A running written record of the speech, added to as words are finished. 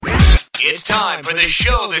It's time for the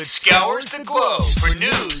show that scours the globe for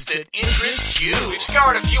news that interests you. We've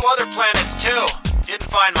scoured a few other planets too. Didn't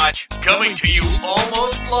find much. Coming to you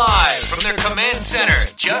almost live from their command center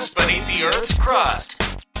just beneath the Earth's crust.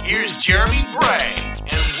 Here's Jeremy Bray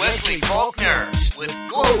and Wesley Faulkner with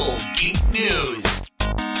Global Geek News.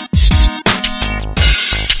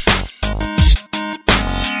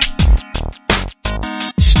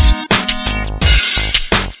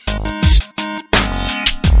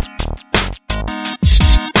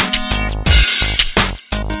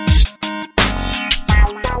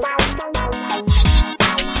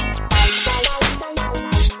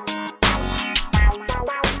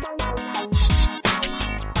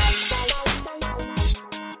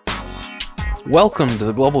 Welcome to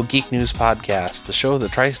the Global Geek News Podcast, the show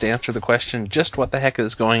that tries to answer the question, just what the heck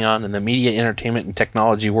is going on in the media, entertainment, and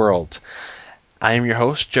technology worlds. I am your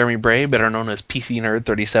host, Jeremy Bray, better known as PC Nerd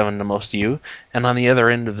 37 to most of you, and on the other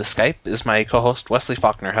end of the Skype is my co-host, Wesley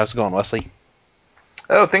Faulkner. How's it going, Wesley?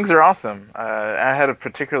 Oh, things are awesome. I had a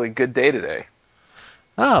particularly good day today.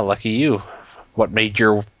 Ah, lucky you. What made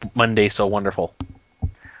your Monday so wonderful?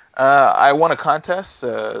 I won a contest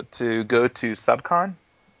to go to SubCon.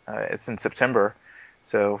 It's in September,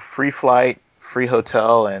 so free flight, free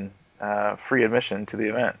hotel, and free admission to the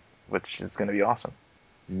event, which is going to be awesome.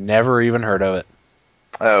 Never even heard of it.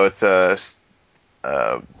 Oh, it's a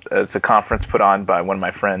conference put on by one of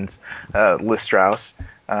my friends, Liz Strauss.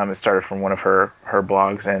 It started from one of her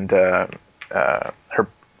blogs, and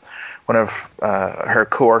one of her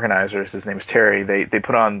co-organizers, his name is Terry. They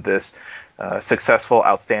put on this successful,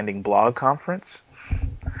 outstanding blog conference.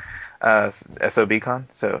 SOBCon,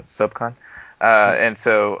 so SubCon, and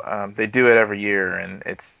so they do it every year, and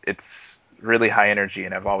it's really high energy,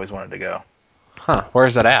 and I've always wanted to go. Huh?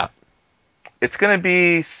 Where's it at? It's going to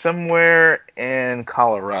be somewhere in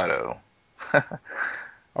Colorado. Oh,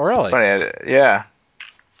 really? Funny, yeah.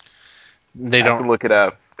 They I have to look it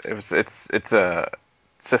up. It's a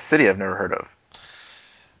city I've never heard of.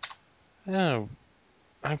 Oh,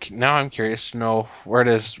 now I'm curious to know where it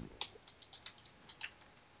is.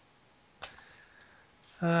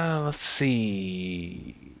 Let's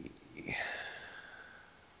see.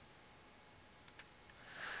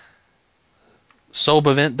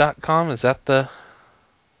 Sobevent.com, is that the...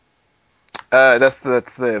 That's the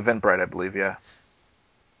Eventbrite, I believe, yeah.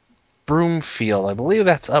 Broomfield, I believe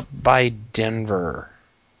that's up by Denver.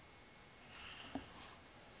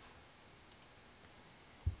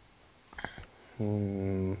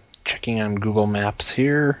 Checking on Google Maps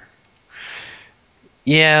here.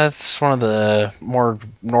 Yeah, it's one of the more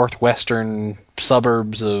northwestern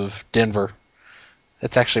suburbs of Denver.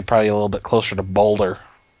 It's actually probably a little bit closer to Boulder,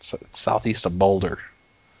 so it's southeast of Boulder.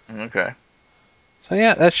 Okay. So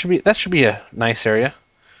yeah, that should be a nice area.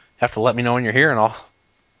 You have to let me know when you're here, and I'll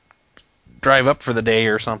drive up for the day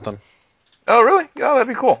or something. Oh, really? Oh, that'd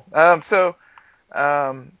be cool. The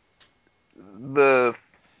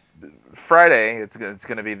Friday, it's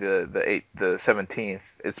going to be the 17th.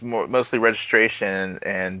 It's mostly registration,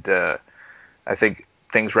 and I think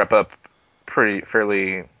things wrap up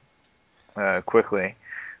fairly quickly.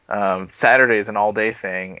 Saturday is an all-day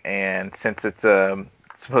thing, and since it's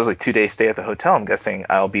supposedly 2-day stay at the hotel, I'm guessing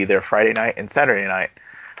I'll be there Friday night and Saturday night,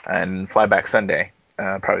 and fly back Sunday,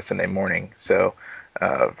 probably Sunday morning. So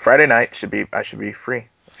Friday night I should be free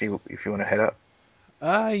if you want to head up.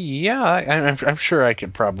 Yeah, I'm sure I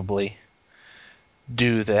could probably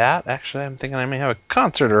do that. Actually, I'm thinking I may have a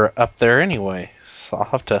concert up there anyway, so I'll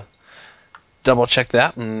have to double check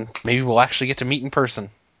that, and maybe we'll actually get to meet in person.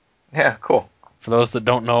 Yeah, cool. For those that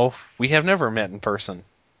don't know, we have never met in person,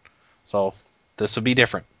 so this will be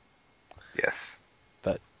different. Yes.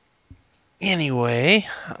 But anyway,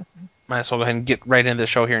 might as well go ahead and get right into the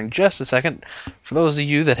show here in just a second. For those of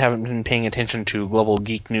you that haven't been paying attention to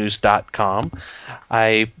globalgeeknews.com,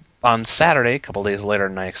 on Saturday, a couple days later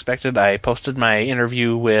than I expected, I posted my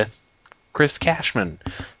interview with Chris Cashman.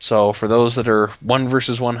 So for those that are 1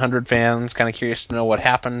 versus 100 fans, kind of curious to know what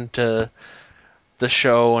happened to the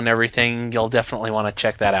show and everything, you'll definitely want to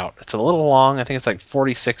check that out. It's a little long. I think it's like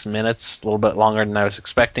 46 minutes, a little bit longer than I was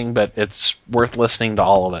expecting, but it's worth listening to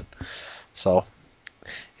all of it. So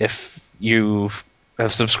if you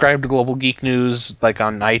have subscribed to Global Geek News, like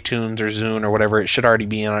on iTunes or Zune or whatever, it should already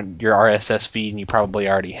be on your RSS feed, and you probably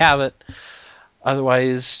already have it.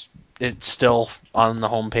 Otherwise, it's still on the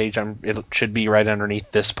homepage. It should be right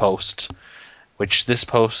underneath this post, which this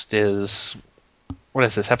post is... What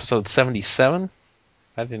is this, episode 77?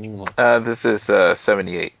 I didn't even look. This is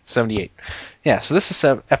 78. 78. Yeah, so this is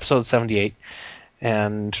episode 78.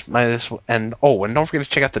 And don't forget to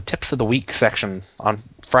check out the Tips of the Week section on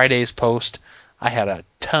Friday's post. I had a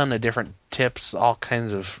ton of different tips, all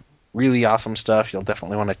kinds of really awesome stuff. You'll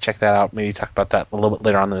definitely want to check that out. Maybe talk about that a little bit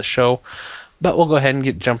later on in the show. But we'll go ahead and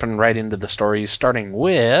get jumping right into the stories, starting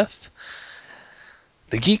with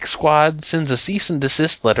the Geek Squad sends a cease and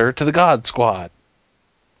desist letter to the God Squad.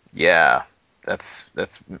 Yeah, that's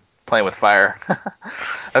playing with fire.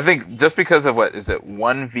 I think just because of what is it,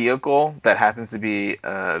 one vehicle that happens to be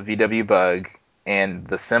a VW Bug and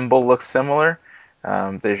the symbol looks similar,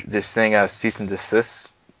 they're saying a cease and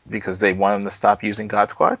desist because they want them to stop using God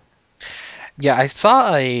Squad. Yeah, I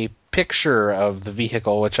saw a picture of the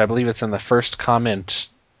vehicle, which I believe it's in the first comment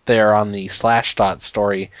there on the Slashdot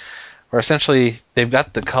story, where essentially they've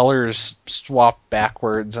got the colors swapped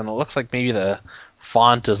backwards, and it looks like maybe the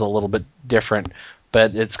font is a little bit different,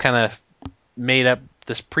 but it's kind of made up.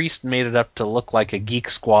 This priest made it up to look like a Geek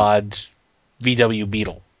Squad VW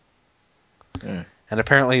Beetle, and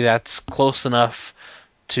apparently that's close enough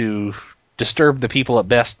to disturb the people at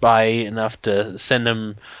Best Buy enough to send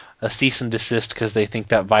them a cease and desist because they think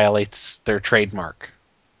that violates their trademark.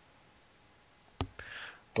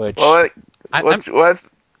 Which Well, I'm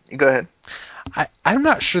go ahead. I'm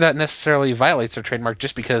not sure that necessarily violates their trademark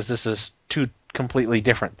just because this is two completely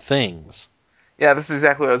different things. Yeah, this is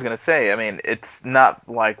exactly what I was going to say. I mean, it's not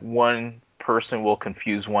like one person will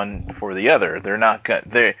confuse one for the other. They're not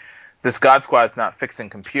this God Squad's not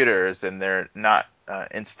fixing computers, and they're not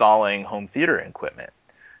installing home theater equipment.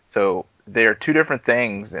 So they're two different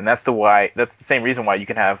things, and that's the same reason why you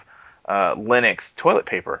can have Linux toilet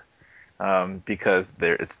paper, because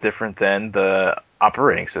it's different than the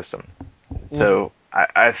operating system. So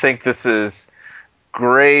I think this is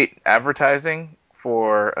great advertising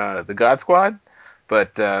for the God Squad,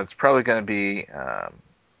 but it's probably going to be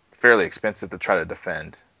fairly expensive to try to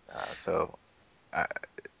defend. So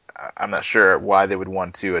I'm not sure why they would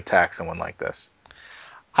want to attack someone like this.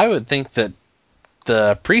 I would think that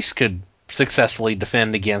the priest could successfully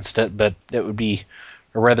defend against it, but it would be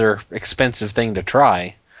a rather expensive thing to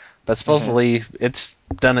try. But supposedly it's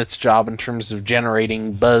done its job in terms of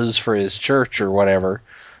generating buzz for his church or whatever.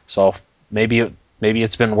 So maybe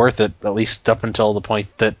it's been worth it, at least up until the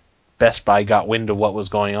point that Best Buy got wind of what was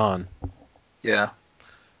going on. Yeah.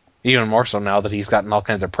 Even more so now that he's gotten all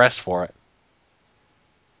kinds of press for it.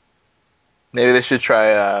 Maybe they should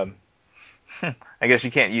try. I guess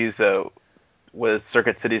you can't use with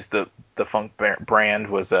Circuit City's the funk brand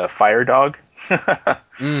was Fire Dog.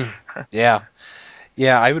 Yeah.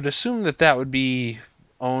 Yeah, I would assume that would be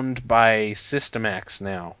owned by Systemax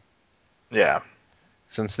now, Yeah.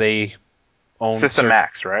 since they own System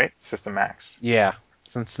Max, right? System Max. Yeah,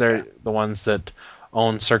 since they're Yeah. the ones that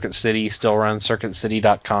own Circuit City, still run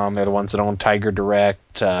CircuitCity.com. They're the ones that own Tiger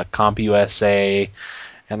Direct, CompUSA,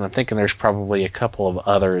 and I'm thinking there's probably a couple of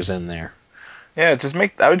others in there. Yeah,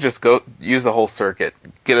 I would just go use the whole circuit.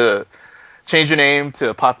 Change your name to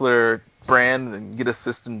a popular brand and get a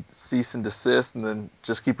system cease and desist, and then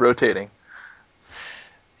just keep rotating.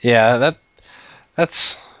 Yeah,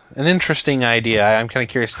 that's an interesting idea. I'm kind of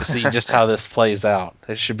curious to see just how this plays out.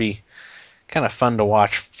 It should be kind of fun to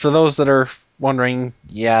watch. For those that are wondering,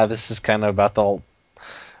 yeah, this is kind of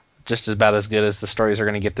just about as good as the stories are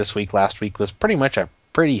going to get this week. Last week was pretty much a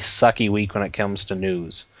pretty sucky week when it comes to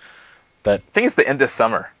news. But I think it's the end of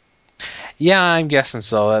summer. yeah, I'm guessing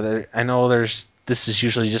so. I know this is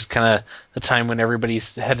usually just kind of the time when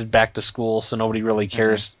everybody's headed back to school, so nobody really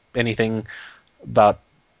cares anything about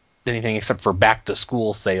anything except for back to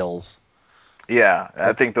school sales. Yeah,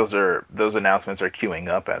 I think those announcements are queuing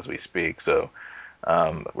up as we speak. So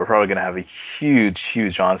we're probably going to have a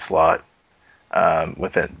huge onslaught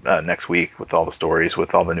within next week with all the stories,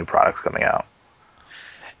 with all the new products coming out.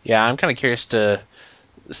 Yeah, I'm kind of curious to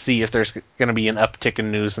see if there's going to be an uptick in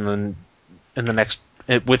news in the next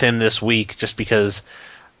within this week, just because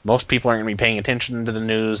most people aren't going to be paying attention to the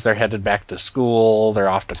news. They're headed back to school, they're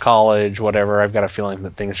off to college, whatever. I've got a feeling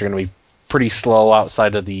that things are going to be pretty slow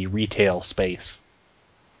outside of the retail space.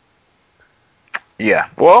 Yeah,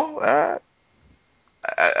 well,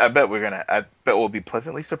 I bet I bet we'll be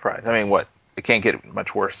pleasantly surprised. I mean, what? It can't get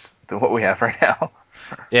much worse than what we have right now.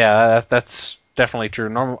 Yeah, that's definitely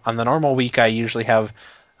true. On the normal week, I usually have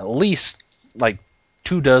at least like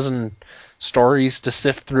 2 dozen stories to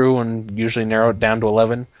sift through and usually narrow it down to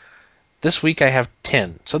 11. This week I have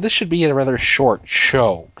 10, so this should be a rather short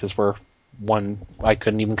show because I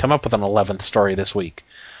couldn't even come up with an 11th story this week.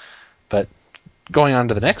 But going on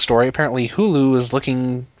to the next story, apparently Hulu is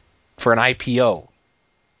looking for an IPO.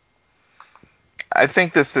 I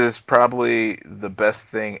think this is probably the best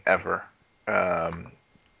thing ever.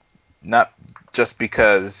 Not just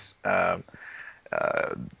because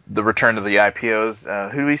the return of the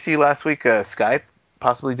IPOs. Who do we see last week? Skype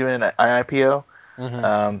possibly doing an IPO.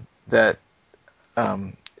 Mm-hmm. That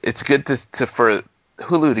it's good to for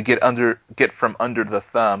Hulu to get from under the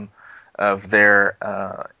thumb of their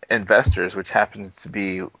investors, which happens to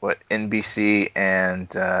be what NBC and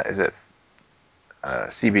is it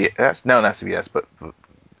CBS? No, not CBS, but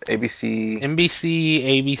ABC.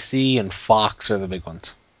 NBC, ABC, and Fox are the big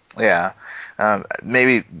ones. Yeah,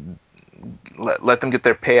 maybe let them get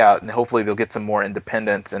their payout, and hopefully they'll get some more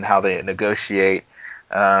independence in how they negotiate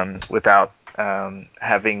without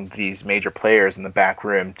having these major players in the back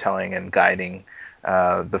room telling and guiding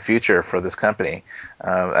the future for this company.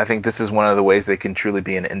 I think this is one of the ways they can truly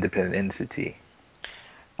be an independent entity.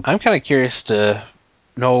 I'm kind of curious to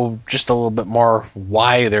know just a little bit more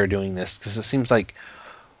why they're doing this, because it seems like,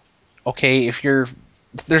 okay, if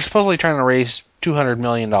they're supposedly trying to raise $200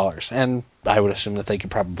 million, and I would assume that they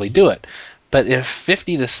could probably do it. But if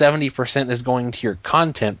 50 to 70% is going to your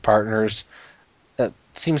content partners, that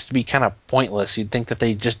seems to be kind of pointless. You'd think that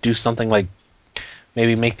they just do something like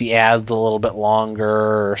maybe make the ads a little bit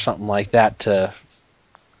longer or something like that to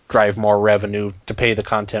drive more revenue to pay the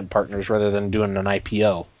content partners rather than doing an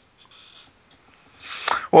IPO.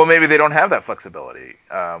 Well, maybe they don't have that flexibility.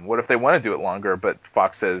 What if they want to do it longer, but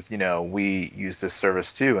Fox says, we use this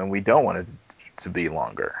service too, and we don't want it to be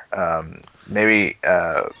longer. Maybe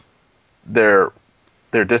their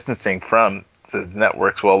distancing from the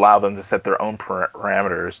networks will allow them to set their own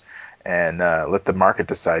parameters and let the market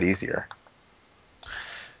decide easier.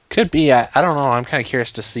 Could be. I don't know. I'm kind of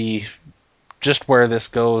curious to see just where this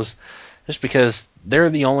goes, just because they're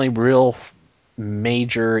the only real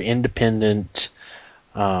major independent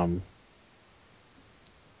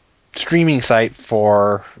streaming site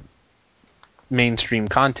for mainstream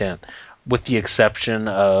content, with the exception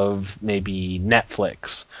of maybe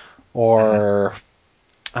Netflix or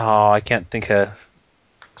I can't think of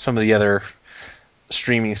some of the other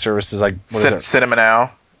streaming services like Cinema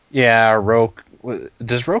Now. Yeah, Roku.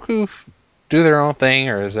 Does Roku do their own thing,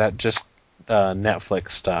 or is that just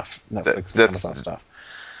Netflix stuff? Netflix and Amazon stuff.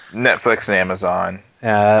 Netflix and Amazon.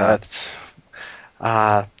 That's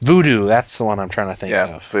Vudu. That's the one I'm trying to think of.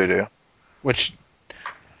 Yeah, Vudu. Which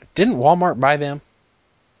didn't Walmart buy them?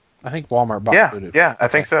 I think Walmart bought Vudu. Yeah, I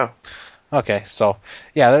think so. Okay, so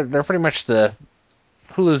yeah, they're pretty much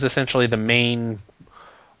Hulu's essentially the main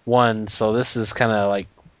one. So this is kind of like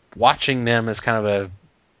watching them as kind of a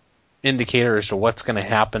indicator as to what's going to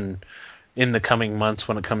happen in the coming months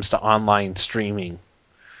when it comes to online streaming.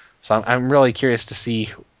 So I'm really curious to see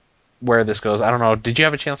where this goes. I don't know. Did you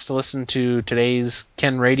have a chance to listen to today's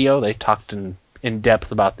Ken Radio? They talked in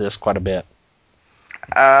depth about this quite a bit.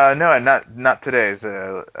 No, not today's.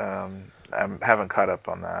 I haven't caught up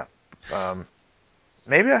on that.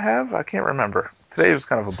 Maybe I have. I can't remember. Today was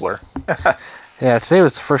kind of a blur. Yeah, today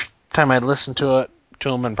was the first time I'd listened to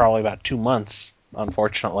him in probably about 2 months,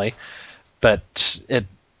 unfortunately. But it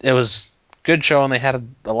was a good show, and they had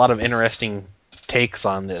a lot of interesting takes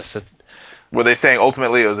on this. Were they saying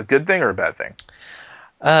ultimately it was a good thing or a bad thing?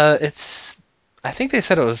 I think they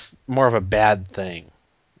said it was more of a bad thing,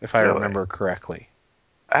 if I remember correctly.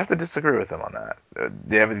 I have to disagree with them on that.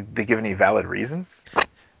 They give any valid reasons?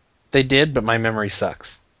 They did, but my memory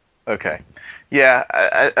sucks. Okay. Yeah,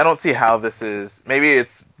 I don't see how this is. Maybe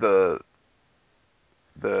it's the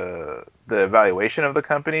evaluation of the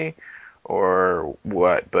company or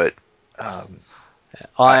what, but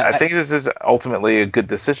I think this is ultimately a good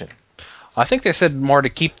decision. I think they said more to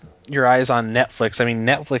keep your eyes on Netflix. I mean,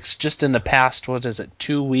 Netflix just in the past,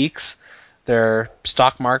 2 weeks, their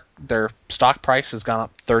stock price has gone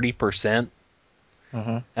up 30%.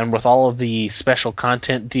 Mm-hmm. And with all of the special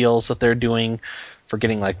content deals that they're doing for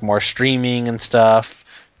getting like more streaming and stuff,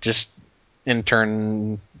 just in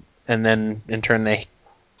turn they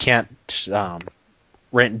can't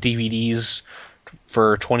rent DVDs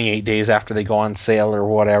for 28 days after they go on sale or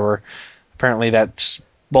whatever. Apparently that's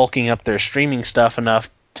bulking up their streaming stuff enough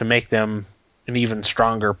to make them an even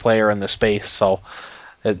stronger player in the space. So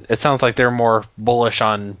it sounds like they're more bullish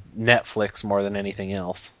on Netflix more than anything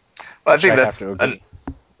else. Well, I think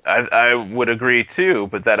I would agree too,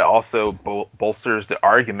 but that also bolsters the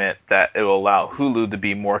argument that it will allow Hulu to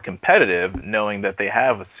be more competitive, knowing that they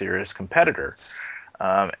have a serious competitor.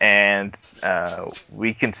 And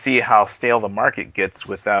we can see how stale the market gets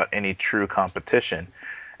without any true competition.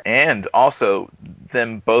 And also,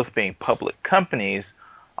 them both being public companies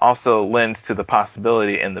also lends to the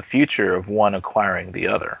possibility in the future of one acquiring the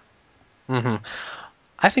other. Mm-hmm.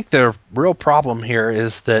 I think the real problem here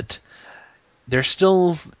is that there's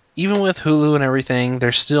still, even with Hulu and everything,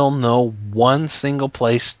 there's still no one single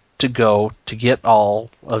place to go to get all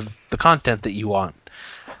of the content that you want.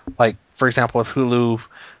 Like, for example, with Hulu,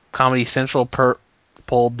 Comedy Central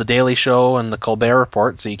pulled The Daily Show and The Colbert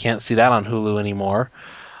Report, so you can't see that on Hulu anymore.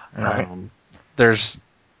 Right. There's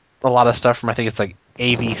a lot of stuff from, I think it's like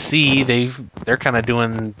ABC. They're kind of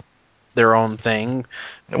doing their own thing.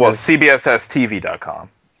 Well, CBS has TV.com.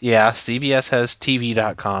 Yeah, CBS has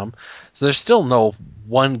TV.com. So there's still no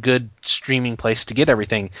one good streaming place to get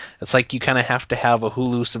everything. It's like you kind of have to have a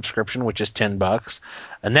Hulu subscription, which is $10,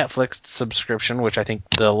 a Netflix subscription, which I think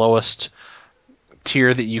the lowest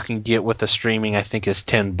tier that you can get with the streaming, I think, is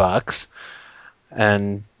 $10,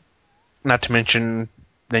 and not to mention,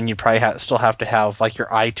 then you probably still have to have like your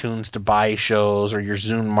iTunes to buy shows or your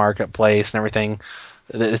Zune Marketplace and everything.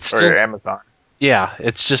 It's still, Or your Amazon. yeah,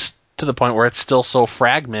 it's just to the point where it's still so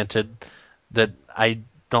fragmented that I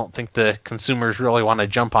don't think the consumers really want to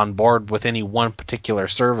jump on board with any one particular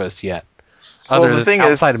service yet. Well, the thing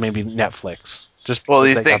Outside is, of maybe Netflix, just well, because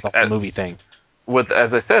you they think got the whole movie thing. with,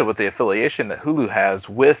 as I said, with the affiliation that Hulu has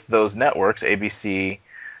with those networks, ABC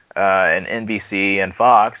and NBC and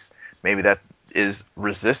Fox, maybe that is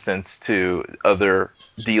resistance to other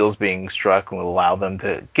deals being struck and will allow them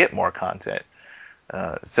to get more content.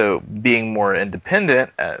 So being more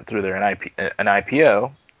independent through an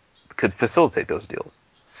IPO could facilitate those deals.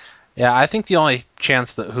 Yeah, I think the only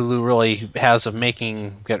chance that Hulu really has of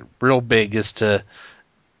making get real big is to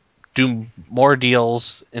do more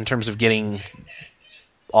deals in terms of getting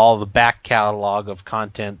all the back catalog of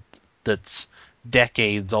content that's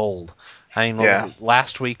decades old. I mean, what was it?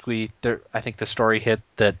 Last week I think the story hit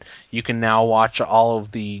that you can now watch all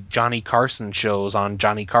of the Johnny Carson shows on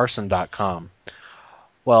JohnnyCarson.com.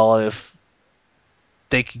 Well, if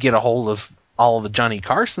they could get a hold of all of the Johnny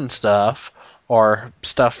Carson stuff or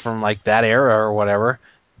stuff from like that era or whatever,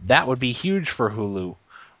 that would be huge for Hulu.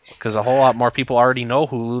 Because a whole lot more people already know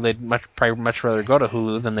Hulu. They'd probably much rather go to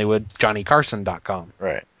Hulu than they would JohnnyCarson.com.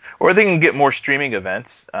 Right. Or they can get more streaming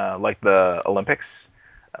events like the Olympics,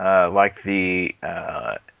 like the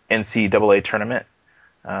NCAA tournament.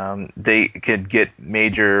 They could get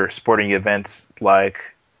major sporting events like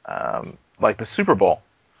the Super Bowl,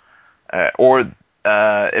 or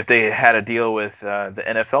if they had a deal with the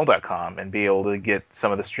NFL.com and be able to get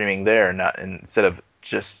some of the streaming there, not instead of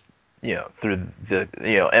just through the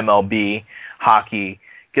MLB, hockey,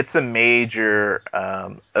 get some major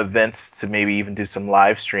events to maybe even do some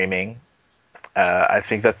live streaming. I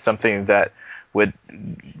think that's something that would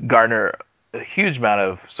garner a huge amount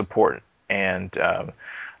of support, and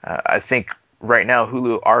I think right now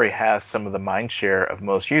Hulu already has some of the mind share of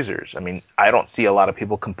most users. I mean, I don't see a lot of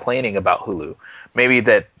people complaining about Hulu. Maybe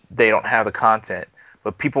that they don't have the content,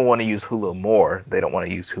 but people want to use Hulu more. They don't want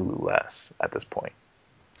to use Hulu less at this point.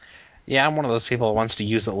 Yeah, I'm one of those people that wants to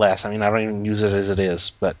use it less. I mean, I don't even use it as it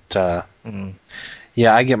is, but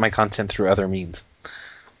yeah, I get my content through other means.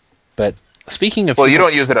 But speaking of, well, you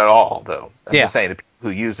don't use it at all, though. I'm Yeah. just saying the people who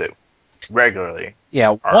use it regularly.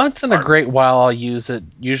 Yeah, once in a great while I'll use it,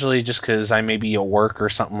 usually just because I may be at work or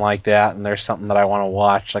something like that, and there's something that I want to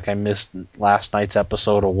watch, like I missed last night's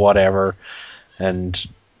episode or whatever, and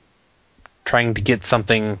trying to get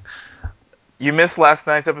something. You missed last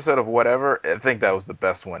night's episode of whatever. I think that was the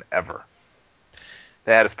best one ever.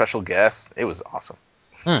 They had a special guest. It was awesome.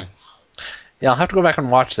 Yeah, I'll have to go back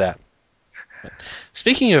and watch that. But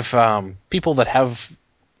speaking of people that have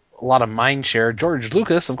a lot of mind share, George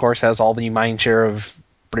Lucas, of course, has all the mind share of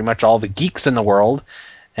pretty much all the geeks in the world,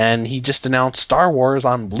 and he just announced Star Wars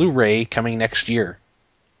on Blu-ray coming next year.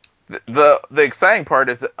 The exciting part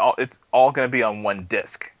is that it's all going to be on one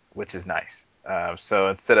disc, which is nice. So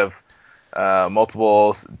instead of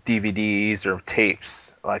multiple DVDs or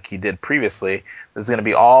tapes like he did previously, there's going to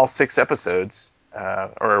be all 6 episodes,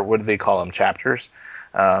 or what do they call them, chapters?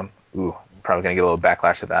 Probably going to get a little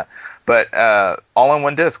backlash at that. But all on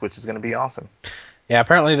one disc, which is going to be awesome. Yeah,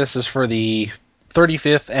 apparently this is for the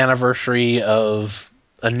 35th anniversary of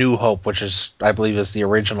A New Hope, which is, I believe, is the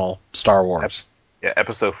original Star Wars.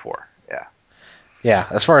 Episode 4. Yeah. Yeah,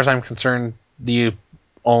 as far as I'm concerned, the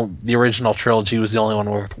original trilogy was the only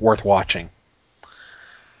one worth watching.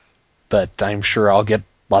 But I'm sure I'll get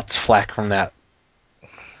lots of flack from that.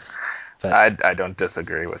 But I don't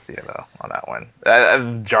disagree with you though on that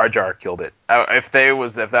one. Jar Jar killed it. If that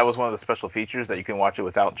was one of the special features that you can watch it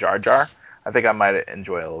without Jar Jar, I think I might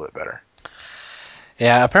enjoy it a little bit better.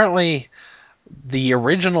 Yeah, apparently the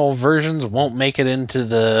original versions won't make it into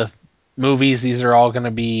the movies. These are all going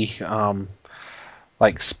to be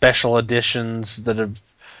like special editions that have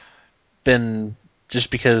been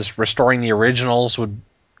just because restoring the originals would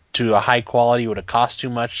to a high quality would have cost too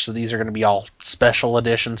much, so these are going to be all special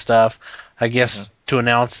edition stuff. I guess to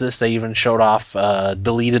announce this, they even showed off a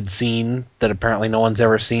deleted scene that apparently no one's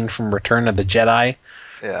ever seen from Return of the Jedi,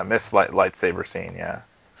 Yeah, Miss lightsaber scene. Yeah.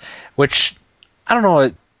 which, I don't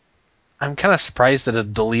know, I'm kind of surprised that a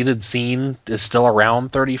deleted scene is still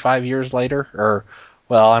around 35 years later. Or,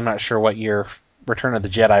 well, I'm not sure what year Return of the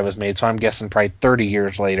Jedi was made, so I'm guessing probably 30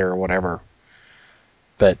 years later or whatever.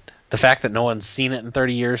 But the fact that no one's seen it in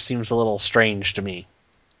 30 years seems a little strange to me.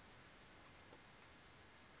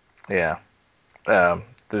 Yeah. I'm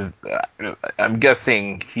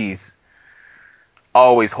guessing he's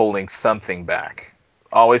always holding something back.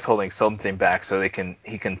 Always holding something back so he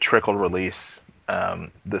can trickle release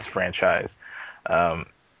this franchise. Um,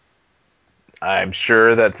 I'm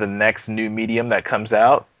sure that the next new medium that comes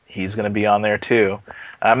out, he's going to be on there too.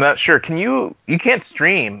 I'm not sure. You can't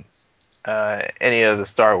stream any of the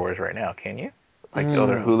Star Wars right now, can you? Like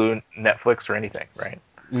other Hulu, Netflix, or anything, right?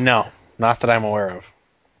 No, not that I'm aware of.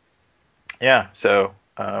 Yeah. So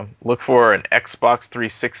look for an Xbox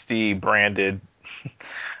 360 branded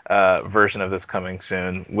version of this coming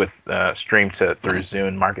soon with stream to through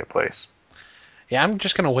Zune Marketplace. Yeah, I'm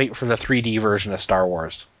just going to wait for the 3D version of Star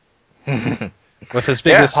Wars. With as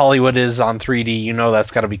big Yeah, as Hollywood is on 3D, you know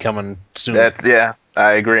that's got to be coming soon.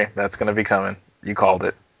 I agree. That's going to be coming. You called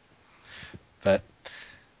it. But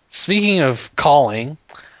speaking of calling,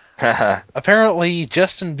 apparently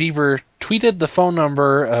Justin Bieber tweeted the phone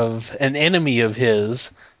number of an enemy of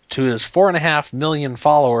his to his 4.5 million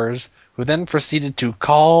followers, who then proceeded to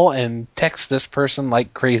call and text this person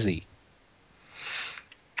like crazy.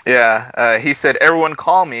 Yeah, he said, "Everyone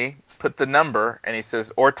call me." Put the number, and he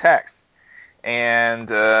says, "or text." And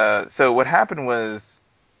so what happened was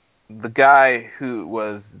the guy who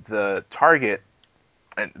was the target,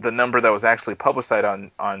 the number that was actually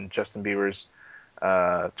publicized on Justin Bieber's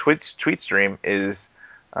tweet stream is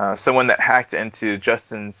someone that hacked into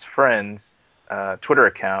Justin's friend's Twitter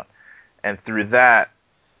account, and through that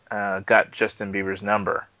got Justin Bieber's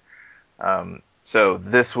number. So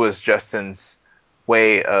this was Justin's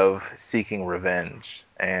way of seeking revenge,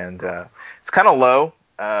 and it's kind of low.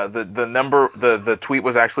 The tweet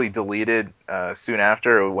was actually deleted soon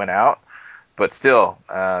after it went out, but still,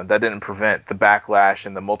 that didn't prevent the backlash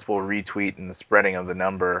and the multiple retweet and the spreading of the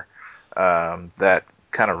number that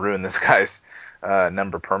kind of ruined this guy's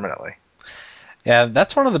number permanently. Yeah,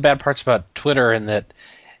 that's one of the bad parts about Twitter, in that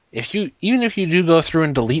even if you do go through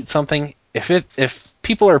and delete something, if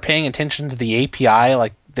people are paying attention to the API,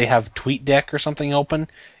 like they have TweetDeck or something open,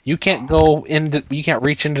 you can't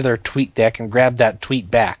reach into their TweetDeck and grab that tweet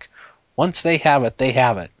back. Once they have it, they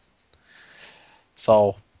have it.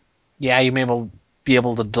 So, yeah, you may be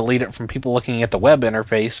able to delete it from people looking at the web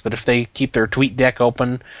interface, but if they keep their TweetDeck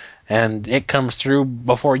open and it comes through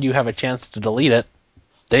before you have a chance to delete it,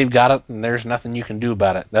 they've got it, and there's nothing you can do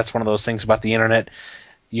about it. That's one of those things about the internet.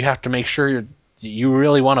 You have to make sure you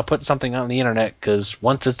really want to put something on the internet, because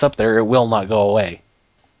once it's up there, it will not go away.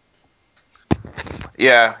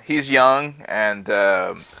 Yeah, he's young, and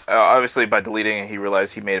obviously by deleting it, he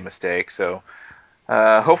realized he made a mistake. So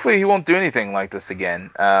hopefully he won't do anything like this again.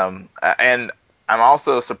 And I'm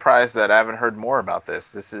also surprised that I haven't heard more about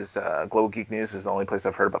this. This is Global Geek News is the only place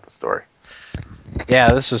I've heard about the story.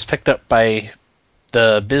 Yeah, this was picked up by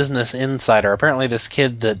the Business Insider. Apparently, this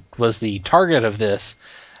kid that was the target of this,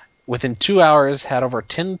 within 2 hours, had over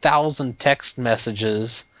 10,000 text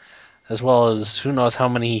messages, as well as who knows how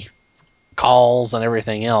many calls and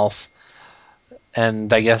everything else.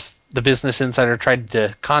 And I guess the Business Insider tried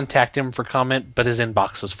to contact him for comment, but his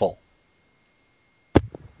inbox was full.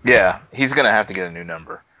 Yeah, he's gonna have to get a new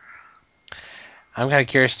number. I'm kind of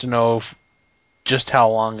curious to know just how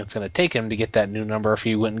long it's going to take him to get that new number, if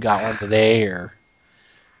he went and got one today, or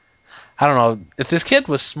I don't know. If this kid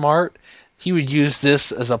was smart, he would use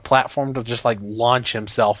this as a platform to just like launch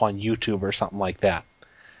himself on YouTube or something like that.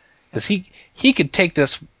 Because he could take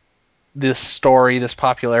this story, this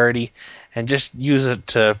popularity, and just use it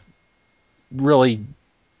to really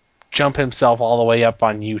jump himself all the way up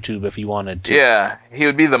on YouTube if he wanted to. Yeah, he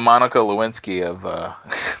would be the Monica Lewinsky of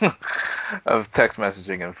of text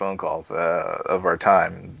messaging and phone calls of our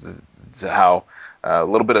time. It's how a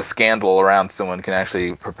little bit of scandal around someone can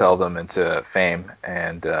actually propel them into fame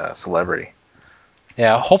and celebrity.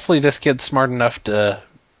 Yeah, hopefully this kid's smart enough to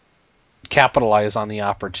capitalize on the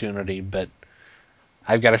opportunity, but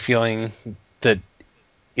I've got a feeling that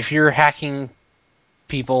if you're hacking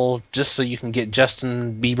people just so you can get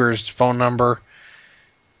Justin Bieber's phone number,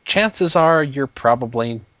 chances are you're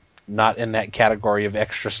probably not in that category of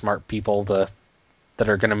extra smart people that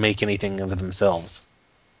are going to make anything of themselves.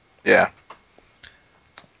 Yeah.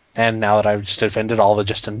 And now that I've just offended all the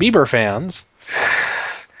Justin Bieber fans,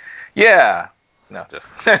 Yeah. No, just.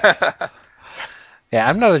 yeah,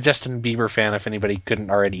 I'm not a Justin Bieber fan if anybody couldn't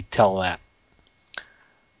already tell that.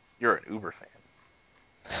 You're an Uber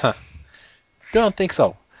fan. Don't think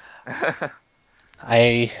so.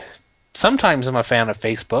 I sometimes am a fan of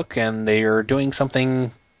Facebook, and they are doing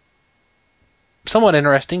something somewhat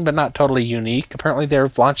interesting, but not totally unique. Apparently,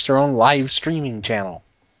 they've launched their own live streaming channel.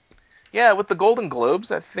 Yeah, with the Golden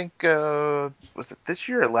Globes, I think was it this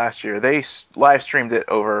year or last year? They live streamed it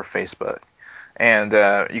over Facebook, and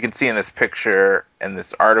you can see in this picture in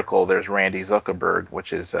this article, there's Randy Zuckerberg,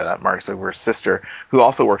 which is Mark Zuckerberg's sister, who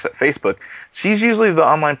also works at Facebook. She's usually the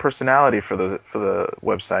online personality for the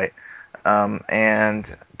website,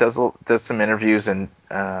 and does some interviews and.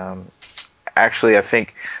 Actually, I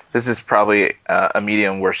think this is probably a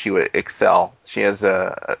medium where she would excel. She has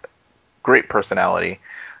a great personality.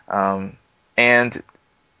 And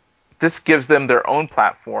this gives them their own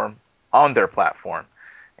platform on their platform.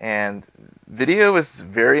 And video is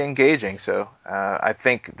very engaging. So I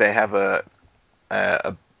think they have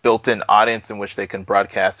a built-in audience in which they can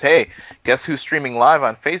broadcast, hey, guess who's streaming live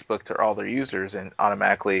on Facebook to all their users and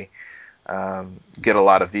automatically get a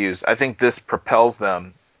lot of views. I think this propels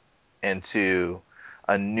them into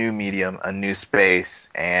a new medium, a new space,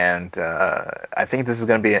 and I think this is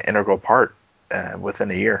going to be an integral part within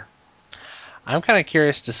a year. I'm kind of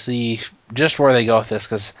curious to see just where they go with this,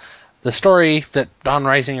 because the story that Don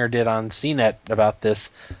Reisinger did on CNET about this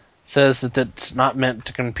says that it's not meant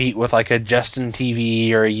to compete with like a Justin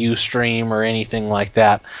TV or a Ustream or anything like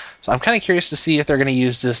that. So I'm kind of curious to see if they're going to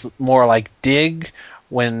use this more like Dig,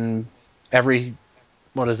 when every,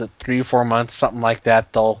 what is it, 3 or 4 months, something like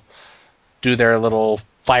that, they'll do their little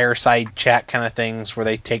fireside chat kind of things where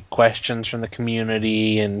they take questions from the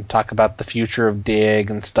community and talk about the future of Dig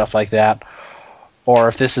and stuff like that. Or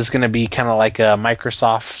if this is going to be kind of like a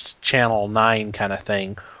Microsoft's Channel 9 kind of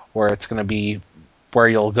thing, where it's going to be where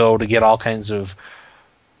you'll go to get all kinds of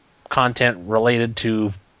content related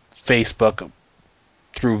to Facebook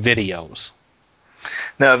through videos.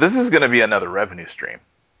 Now, this is going to be another revenue stream.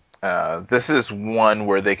 This is one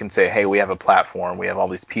where they can say, hey, we have a platform, we have all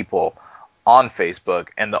these people on Facebook,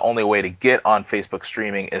 and the only way to get on Facebook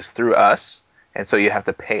streaming is through us, and so you have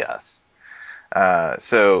to pay us.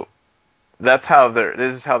 So that's how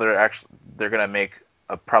this is how they're going to make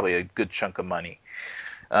probably a good chunk of money.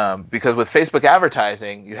 Because with Facebook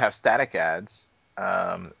advertising, you have static ads,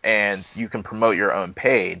 and you can promote your own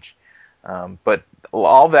page, but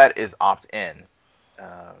all that is opt-in,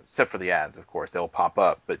 except for the ads, of course, they'll pop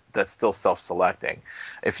up, but that's still self-selecting.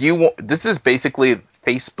 If you want, this is basically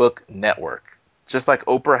Facebook network, just like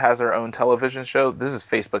Oprah has her own television show. This is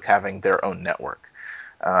Facebook having their own network,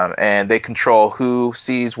 and they control who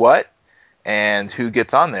sees what and who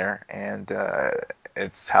gets on there, and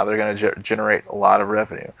it's how they're going to generate a lot of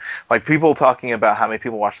revenue. Like people talking about how many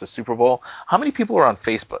people watch the Super Bowl, how many people are on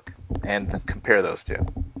Facebook, and compare those two.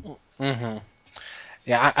 Mm-hmm.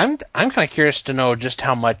 Yeah, I'm kind of curious to know just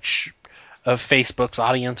how much of Facebook's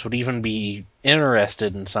audience would even be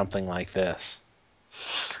interested in something like this.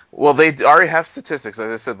 Well, they already have statistics.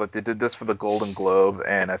 As I said, like they did this for the Golden Globe,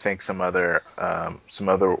 and I think some other. I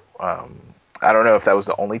don't know if that was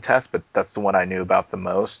the only test, but that's the one I knew about the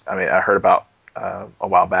most. I mean, I heard about a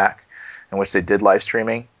while back, in which they did live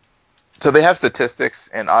streaming. So they have statistics,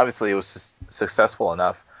 and obviously it was successful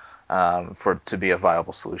enough for to be a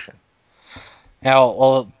viable solution. Now,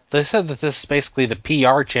 well, they said that this is basically the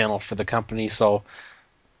PR channel for the company, so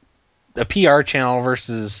the PR channel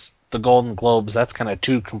versus the Golden Globes, that's kind of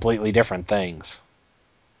two completely different things.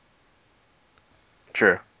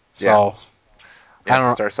 True. Yeah. So, You I have to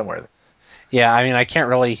don't. start somewhere. Yeah, I mean, I can't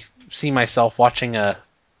really see myself watching a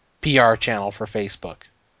PR channel for Facebook.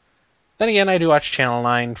 Then again, I do watch Channel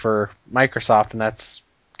 9 for Microsoft, and that's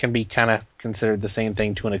can be kind of considered the same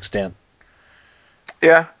thing to an extent.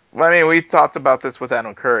 Yeah. Well, I mean, we talked about this with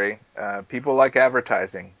Adam Curry. People like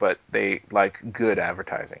advertising, but they like good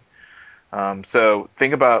advertising. So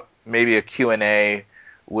think about maybe a Q&A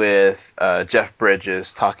with Jeff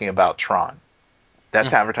Bridges talking about Tron.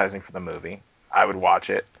 That's advertising for the movie. I would watch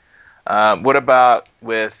it. What about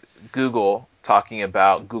with Google talking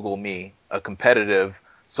about Google Me, a competitive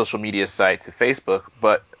social media site to Facebook,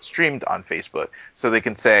 but streamed on Facebook? So they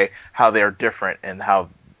can say how they're different and how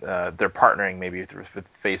they're partnering maybe with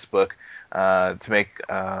Facebook to make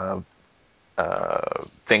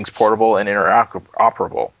things portable and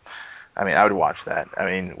interoperable. I mean, I would watch that. I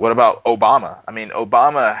mean, what about Obama? I mean,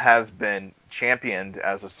 Obama has been championed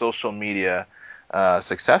as a social media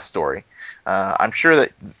success story. I'm sure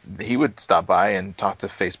that he would stop by and talk to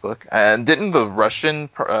Facebook. And didn't the Russian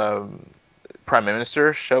prime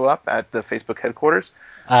minister show up at the Facebook headquarters?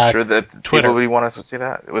 I'm Uh, sure that Twitter. people would want to see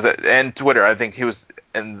that. Was it and Twitter? I think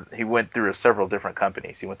he went through several different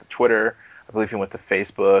companies. He went to Twitter. I believe he went to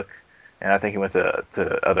Facebook, and I think he went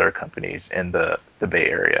to other companies in the Bay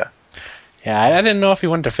Area. Yeah, I didn't know if he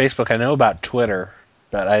went to Facebook. I know about Twitter,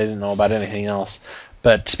 but I didn't know about anything else.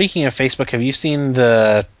 But speaking of Facebook, have you seen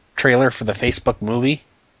the trailer for the Facebook movie?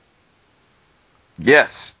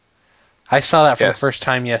 Yes, I saw that for the yes. first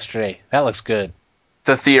time yesterday. That looks good.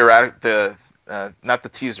 The not the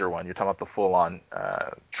teaser one. You're talking about the full on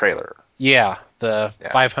trailer. Yeah, the Yeah,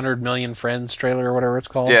 500 Million Friends trailer or whatever it's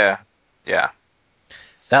called. yeah, yeah.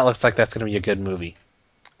 That looks like that's going to be a good movie.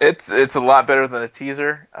 It's a lot better than a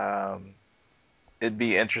teaser. It'd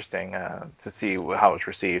be interesting to see how it's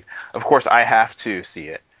received. Of course, I have to see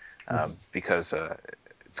it because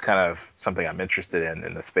it's kind of something I'm interested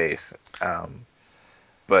in the space.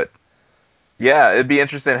 But yeah, it'd be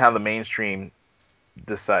interesting how the mainstream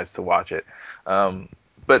decides to watch it.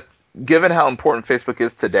 But given how important Facebook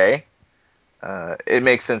is today, it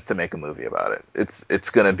makes sense to make a movie about it. It's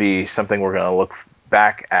going to be something we're going to look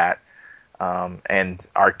back at, and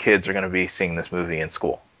our kids are going to be seeing this movie in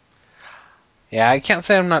school. Yeah, I can't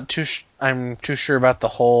say I'm too sure about the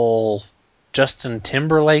whole Justin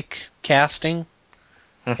Timberlake casting,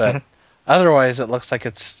 but otherwise it looks like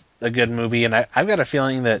it's a good movie, and I've got a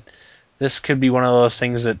feeling that this could be one of those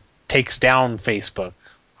things that takes down Facebook.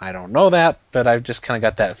 I don't know that, but I've just kind of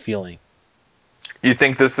got that feeling. You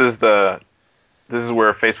think this is where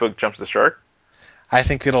Facebook jumps the shark? I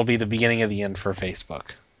think it'll be the beginning of the end for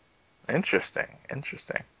Facebook. Interesting,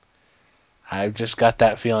 interesting. I've just got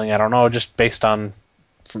that feeling. I don't know, just based on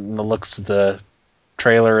from the looks of the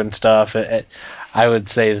trailer and stuff. I would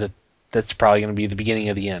say that that's probably going to be the beginning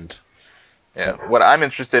of the end. Yeah. But What I'm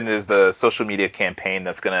interested in is the social media campaign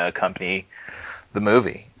that's going to accompany the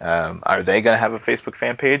movie. Are they going to have a Facebook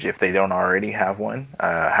fan page if they don't already have one?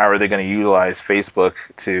 How are they going to utilize Facebook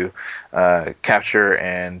to capture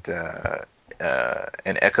and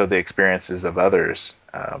echo the experiences of others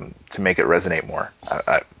to make it resonate more?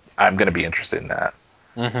 I'm going to be interested in that.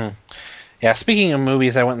 mm-hmm. Yeah, speaking of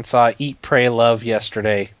movies, I went and saw Eat, Pray, Love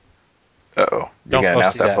yesterday. Uh-oh. You're Don't going to go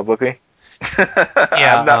announce see that that. publicly?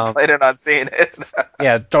 Yeah, I'm not planning on seeing it.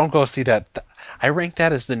 yeah, don't go see that. I rank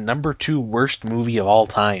that as the number 2 worst movie of all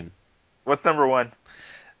time. What's number one?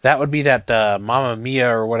 That would be that Mamma Mia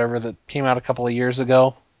or whatever that came out a couple of years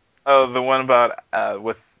ago. Oh, the one about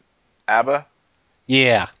with ABBA?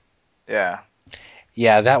 Yeah, Yeah.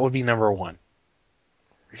 yeah, that would be number 1.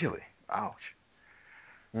 Really? Ouch.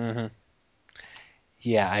 Mm-hmm.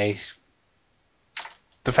 Yeah,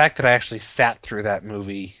 the fact that I actually sat through that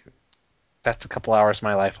movie, that's a couple hours of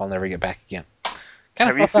my life I'll never get back again. Kind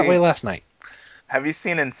of Have you felt that way seen last night. Have you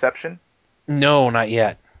seen Inception? No, not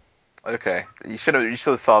yet. Okay, you should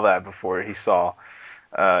have saw that before he saw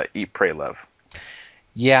Eat, Pray, Love.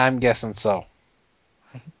 Yeah, I'm guessing so.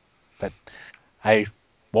 But I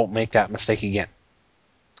won't make that mistake again.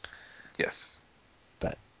 Yes.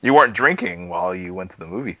 But You weren't drinking while you went to the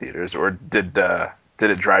movie theaters, or did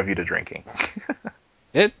it drive you to drinking?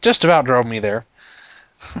 it just about drove me there.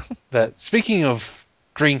 But speaking of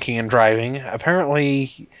drinking and driving,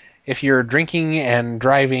 apparently if you're drinking and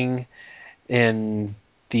driving in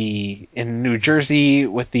in New Jersey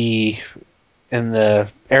in the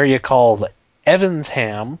area called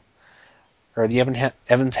Evansham, or the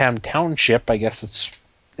Evansham Township, I guess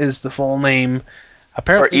is the full name. Or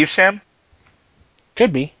Apparently, Evesham?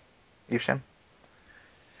 could be. Evesham?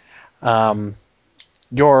 Um,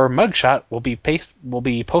 your mugshot will be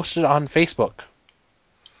posted on Facebook.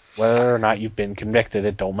 Whether or not you've been convicted,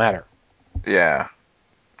 it don't matter. Yeah.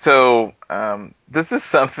 So this is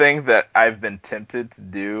something that I've been tempted to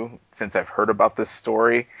do since I've heard about this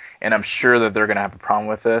story, and I'm sure that they're going to have a problem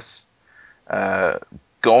with this. Uh,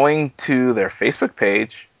 Going to their Facebook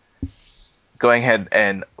page, going ahead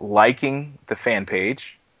and liking the fan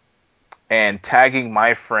page, and tagging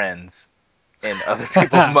my friends in other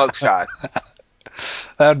people's mugshots.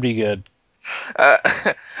 That'd be good. Uh,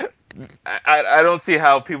 I don't see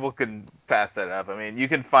how people can pass that up. I mean, you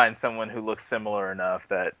can find someone who looks similar enough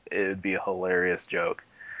that it would be a hilarious joke.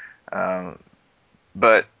 Um,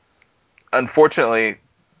 but unfortunately,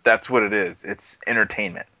 that's what it is. It's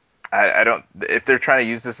entertainment. I don't. If they're trying to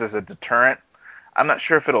use this as a deterrent, I'm not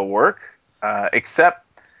sure if it'll work. Except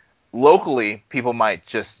locally, people might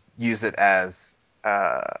just use it as,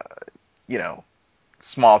 uh, you know,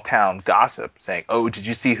 small town gossip, saying, "Oh, did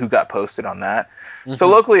you see who got posted on that?" So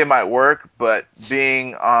Hmm. locally, it might work, but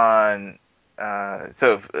being on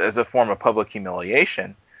as a form of public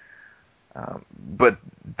humiliation. But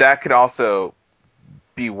that could also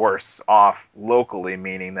be worse off locally,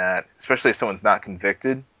 meaning that, especially if someone's not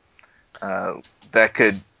convicted, that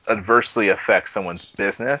could adversely affect someone's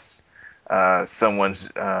business, someone's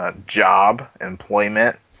job,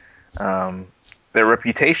 employment, their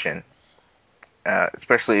reputation,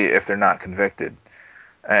 especially if they're not convicted.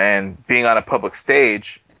 And being on a public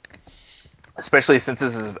stage, especially since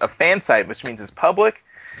this is a fan site, which means it's public,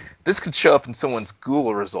 this could show up in someone's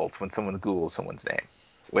Google results when someone Googles someone's name,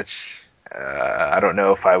 which I don't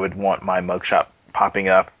know if I would want my mugshot popping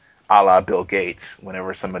up a la Bill Gates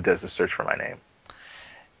whenever someone does a search for my name.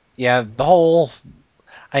 Yeah,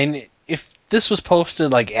 if this was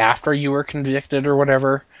posted like after you were convicted or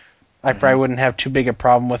whatever, I probably wouldn't have too big a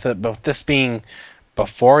problem with it. But with this being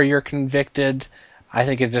before you're convicted, I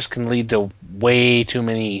think it just can lead to way too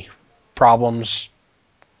many problems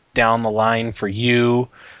down the line for you,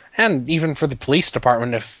 and even for the police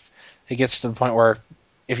department if it gets to the point where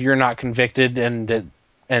if you're not convicted and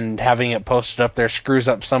having it posted up there screws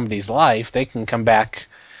up somebody's life, they can come back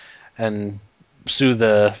and sue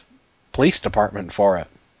the police department for it.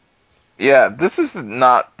 Yeah, this is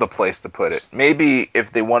not the place to put it. Maybe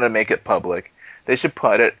if they want to make it public, they should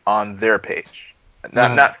put it on their page.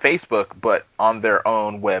 Not Facebook, but on their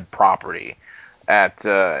own web property at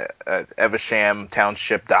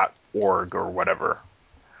eveshamtownship.org or whatever,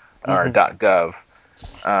 or .gov.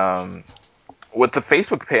 What the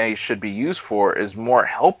Facebook page should be used for is more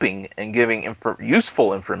helping and giving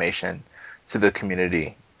useful information to the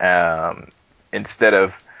community, instead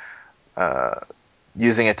of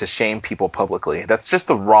using it to shame people publicly. That's just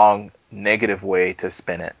the wrong, negative way to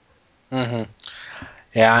spin it.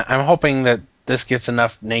 Yeah, I'm hoping that this gets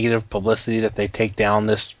enough negative publicity that they take down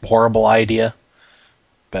this horrible idea.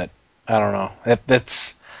 But I don't know.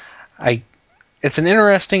 It's an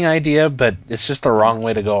interesting idea, but it's just the wrong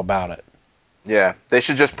way to go about it. Yeah, they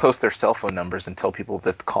should just post their cell phone numbers and tell people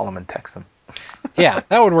to call them and text them. Yeah,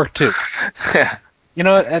 that would work too. Yeah. You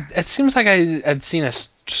know, it seems like I'd seen a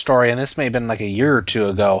story, and this may have been like a year or two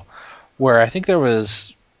ago, where I think there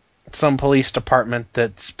was some police department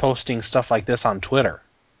that's posting stuff like this on Twitter.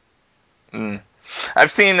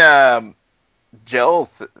 I've seen not jail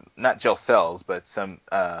cells, but some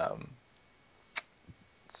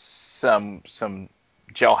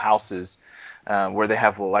jail houses where they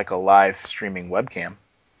have like a live streaming webcam.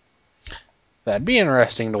 That'd be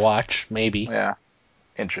interesting to watch, maybe. Yeah,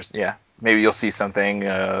 Yeah, maybe you'll see something,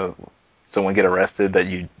 someone get arrested that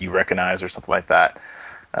you recognize or something like that.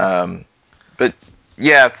 But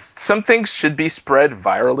yeah, some things should be spread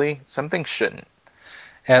virally. Some things shouldn't.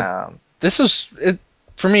 And this is it,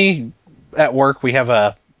 for me. At work, we have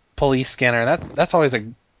a police scanner. That's always a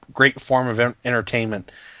great form of entertainment.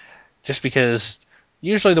 Just because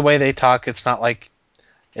usually the way they talk, it's not like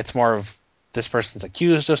it's more of this person's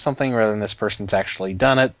accused of something rather than this person's actually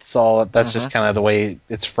done it. So that's just kind of the way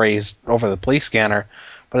it's phrased over the police scanner.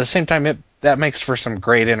 But at the same time, that makes for some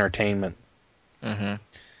great entertainment. Yeah,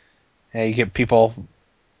 you get people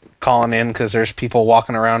calling in because there's people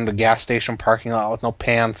walking around the gas station parking lot with no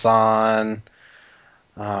pants on.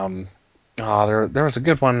 There was a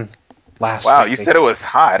good one last week. Wow, you said it was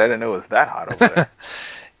hot. I didn't know it was that hot over there.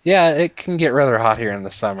 Yeah, it can get rather hot here in the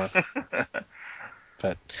summer.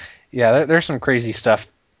 But yeah, there's some crazy stuff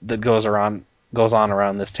that goes on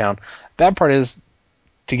around this town. Bad part is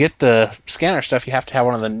to get the scanner stuff, you have to have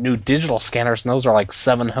one of the new digital scanners, and those are like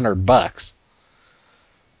 $700.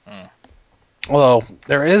 Although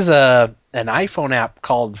there is an iPhone app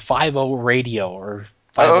called 50 Radio or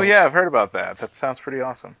 50. Oh yeah, I've heard about that. That sounds pretty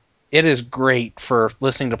awesome. It is great for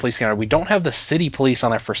listening to police scanner. We don't have the city police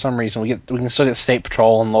on there for some reason. We can still get state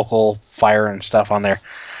patrol and local fire and stuff on there,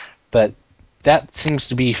 but that seems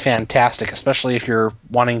to be fantastic, especially if you're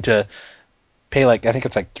wanting to pay I think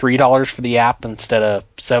it's like $3 for the app instead of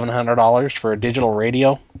 $700 for a digital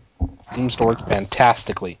radio. Seems to work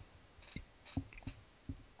fantastically.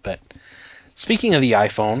 But speaking of the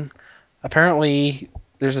iPhone, apparently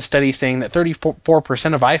there's a study saying that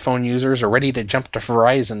 34% of iPhone users are ready to jump to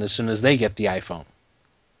Verizon as soon as they get the iPhone.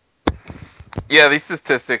 Yeah, these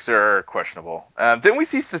statistics are questionable. Didn't we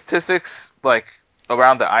see statistics like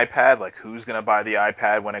around the iPad, like who's going to buy the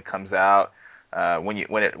iPad when it comes out, when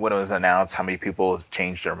it was announced, how many people have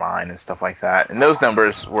changed their mind and stuff like that? And those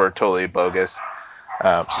numbers were totally bogus.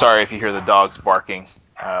 Sorry if you hear the dogs barking.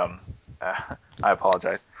 I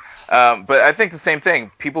apologize. But I think the same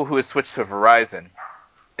thing. People who have switched to Verizon,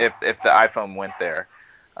 if the iPhone went there,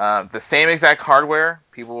 the same exact hardware.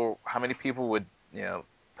 How many people would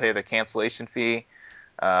pay the cancellation fee?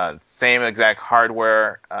 Same exact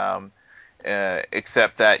hardware.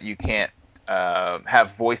 except that you can't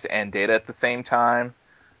have voice and data at the same time.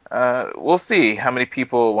 We'll see how many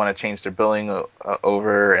people want to change their billing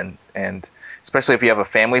over, and especially if you have a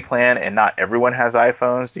family plan and not everyone has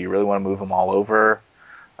iPhones, do you really want to move them all over?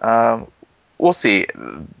 Um, we'll see.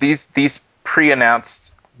 These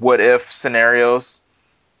pre-announced what if scenarios,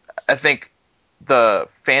 I think the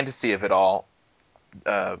fantasy of it all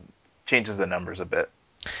uh, changes the numbers a bit.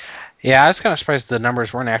 Yeah, I was kind of surprised the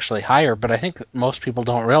numbers weren't actually higher, but I think most people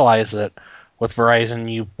don't realize that with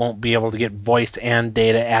Verizon you won't be able to get voice and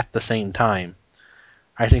data at the same time.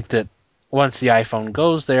 I think that once the iPhone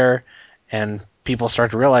goes there and people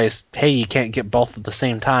start to realize, hey, you can't get both at the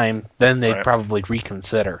same time, then they'd Right. probably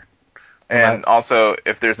reconsider. And also,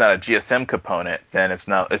 if there's not a GSM component, then it's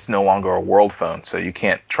no longer a world phone, so you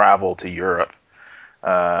can't travel to Europe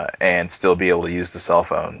and still be able to use the cell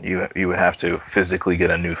phone. You would have to physically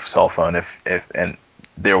get a new cell phone if and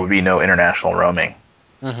there would be no international roaming.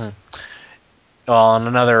 Mm-hmm. Well, and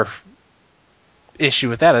another issue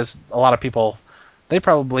with that is a lot of people they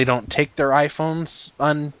probably don't take their iPhones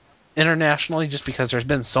on internationally just because there's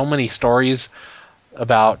been so many stories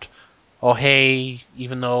about, oh hey,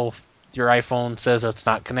 even though your iPhone says it's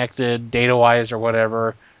not connected data wise or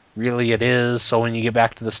whatever, really it is. So when you get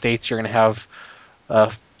back to the States, you're going to have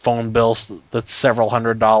a phone bill that's several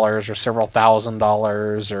 $100s or several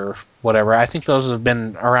 $1,000s or whatever. I think those have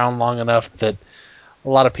been around long enough that a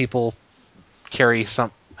lot of people carry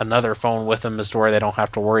another phone with them as to where they don't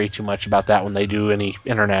have to worry too much about that when they do any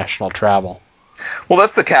international travel. Well,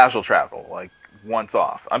 that's the casual travel, like once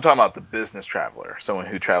off. I'm talking about the business traveler, someone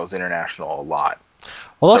who travels international a lot,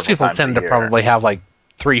 Well, those several people times a tend to year. probably have like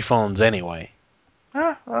 3 phones anyway.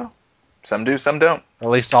 Well, some do, some don't. Or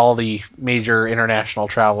at least all the major international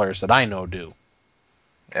travelers that I know do.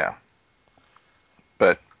 Yeah,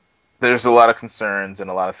 but there's a lot of concerns and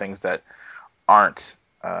a lot of things that aren't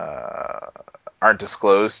uh, aren't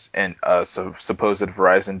disclosed in a supposed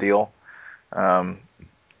Verizon deal. Um,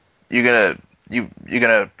 you're gonna you're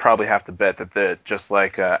gonna probably have to bet that the just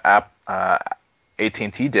like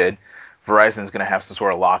AT&T did, Verizon's gonna have some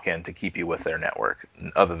sort of lock-in to keep you with their network,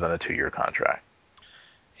 other than a 2-year contract.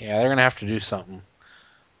 Yeah, they're going to have to do something.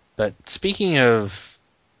 But speaking of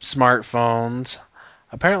smartphones,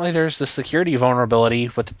 apparently there's the security vulnerability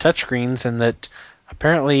with the touchscreens, and that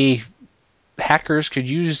apparently hackers could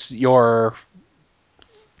use your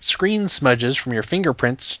screen smudges from your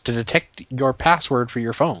fingerprints to detect your password for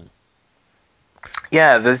your phone.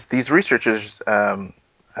 Yeah, these researchers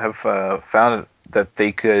have found that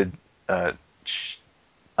they could uh,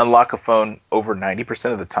 unlock a phone over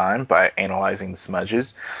 90% of the time by analyzing the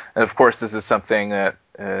smudges. And of course, this is something that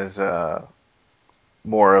is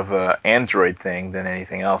more of a Android thing than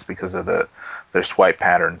anything else because of their swipe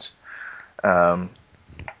patterns. Um,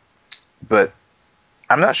 but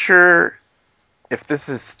I'm not sure if this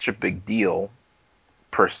is such a big deal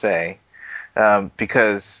per se,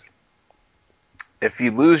 because if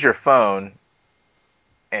you lose your phone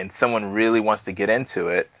and someone really wants to get into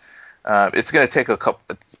it, it's going to take a couple.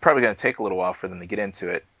 It's probably going to take a little while for them to get into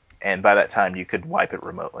it, and by that time, you could wipe it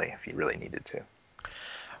remotely if you really needed to.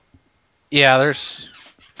 Yeah,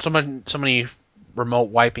 there's so many remote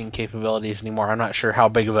wiping capabilities anymore. I'm not sure how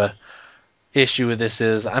big of a issue this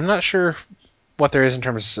is. I'm not sure what there is in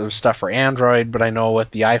terms of stuff for Android, but I know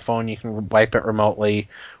with the iPhone you can wipe it remotely.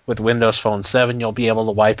 With Windows Phone 7, you'll be able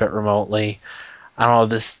to wipe it remotely. I don't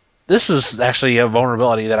know, this is actually a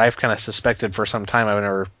vulnerability that I've kind of suspected for some time. I've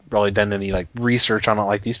never really done any like research on it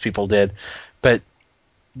like these people did, but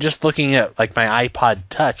just looking at like my iPod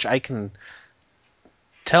Touch, I can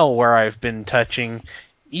tell where I've been touching,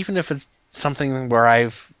 even if it's something where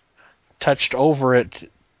I've touched over it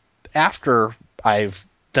after I've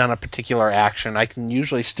done a particular action. I can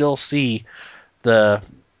usually still see the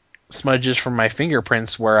smudges from my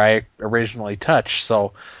fingerprints where I originally touched.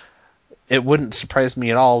 So it wouldn't surprise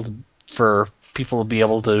me at all for people to be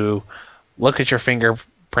able to look at your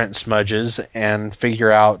fingerprint smudges and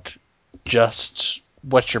figure out just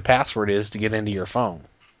what your password is to get into your phone.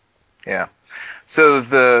 Yeah. So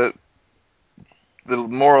the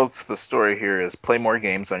moral to the story here is play more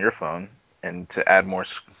games on your phone and to add more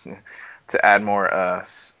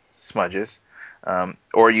smudges,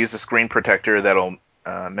 or use a screen protector that'll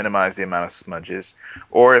minimize the amount of smudges.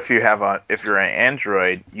 Or if you're an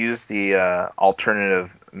Android, use the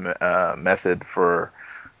alternative method for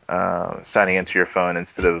signing into your phone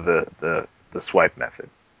instead of the swipe method.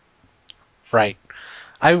 Right.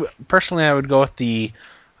 I would go with the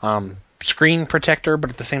screen protector, but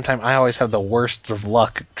at the same time, I always have the worst of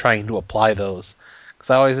luck trying to apply those because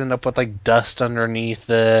I always end up with like dust underneath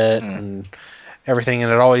it, Mm. and everything,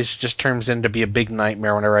 and it always just turns into be a big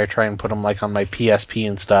nightmare whenever I try and put them like on my PSP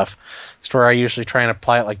and stuff. It's where I usually try and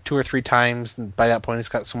apply it like 2 or 3 times, and by that point it's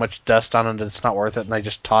got so much dust on it that it's not worth it, and I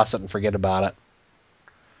just toss it and forget about it.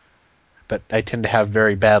 But I tend to have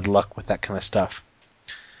very bad luck with that kind of stuff.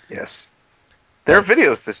 Yes. There are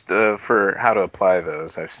videos for how to apply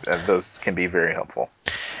those. Those can be very helpful.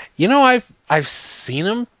 You know, I've seen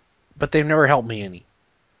them, but they've never helped me any.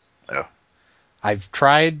 Oh. I've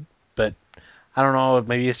tried, but I don't know,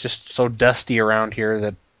 maybe it's just so dusty around here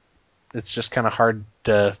that it's just kind of hard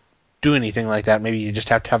to do anything like that. Maybe you just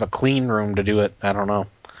have to have a clean room to do it. I don't know.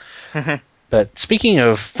 But speaking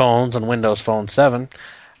of phones and Windows Phone 7,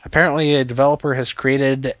 apparently a developer has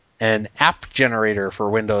created an app generator for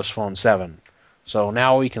Windows Phone 7. So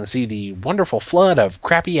now we can see the wonderful flood of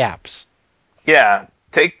crappy apps. Yeah,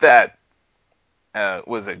 take that.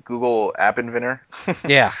 Was it Google App Inventor?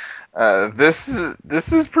 Yeah. This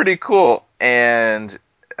is pretty cool, and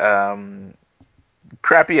crappy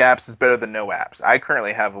apps is better than no apps. I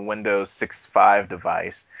currently have a Windows 6.5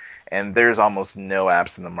 device, and there's almost no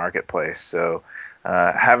apps in the marketplace. So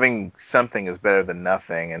having something is better than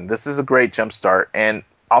nothing, and this is a great jumpstart, and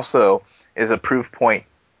also is a proof point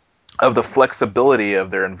of the flexibility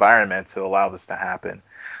of their environment to allow this to happen.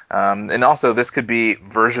 And also, this could be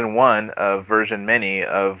version 1 of version many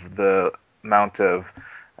of the amount of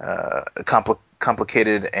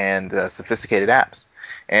complicated and sophisticated apps.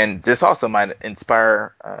 And this also might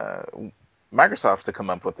inspire Microsoft to come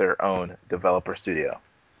up with their own developer studio.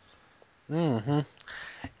 Mm-hmm.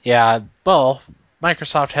 Yeah, well,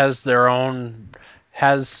 Microsoft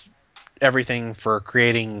has everything for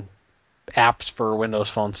creating apps for Windows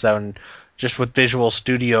Phone 7. Just with Visual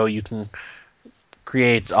Studio, you can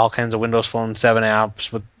create all kinds of Windows Phone 7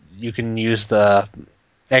 apps. You can use the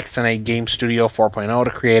XNA Game Studio 4.0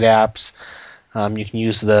 to create apps. You can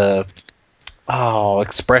use the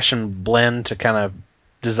Expression Blend to kind of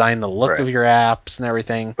design the look Right. of your apps and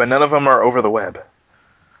everything. But none of them are over the web.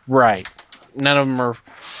 Right. None of them are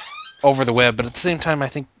over the web, but at the same time, I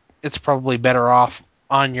think it's probably better off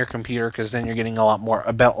on your computer because then you're getting a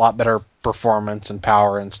lot better performance and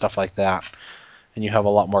power and stuff like that, and you have a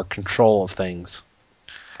lot more control of things.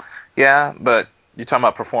 Yeah, but you're talking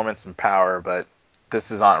about performance and power, but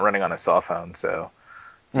this is not running on a cell phone, so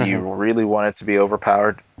do you really want it to be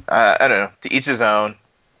overpowered? I don't know. To each his own.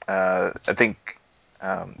 I think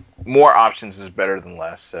more options is better than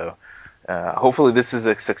less. So hopefully this is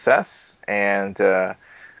a success and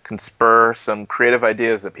can spur some creative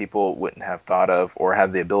ideas that people wouldn't have thought of or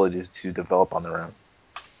have the ability to develop on their own.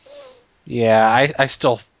 Yeah, I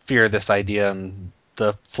still fear this idea and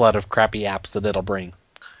the flood of crappy apps that it'll bring.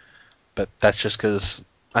 But that's just because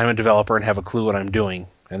I'm a developer and have a clue what I'm doing,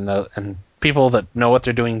 and people that know what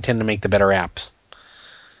they're doing tend to make the better apps.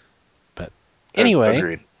 But anyway,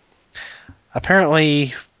 Agreed.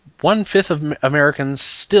 Apparently 1/5 of Americans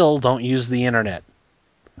still don't use the internet.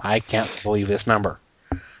 I can't believe this number.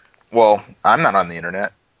 Well, I'm not on the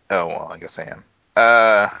internet. Oh well, I guess I am.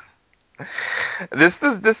 This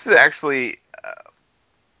is actually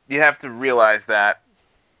you have to realize that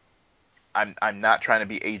I'm not trying to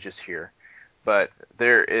be ageist here, but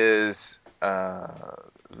there is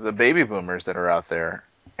the baby boomers that are out there,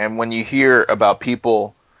 and when you hear about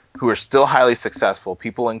people who are still highly successful,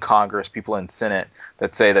 people in Congress, people in Senate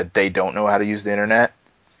that say that they don't know how to use the internet,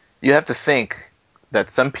 you have to think that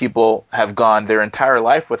some people have gone their entire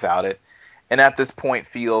life without it, and at this point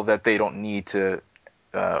feel that they don't need to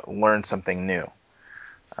learn something new.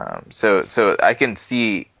 So I can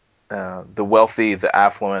see the wealthy, the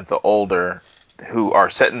affluent, the older, who are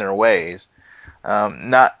set in their ways,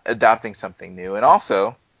 not adopting something new. And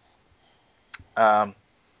also,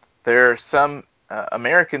 there are some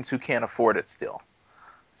Americans who can't afford it still,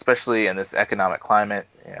 especially in this economic climate.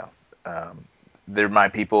 There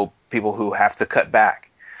might be people who have to cut back,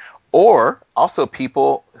 or also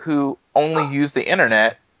people who only use the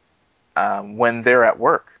internet when they're at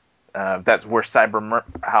work. That's where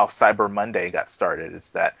how Cyber Monday got started. Is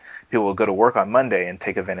that people will go to work on Monday and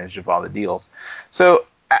take advantage of all the deals. So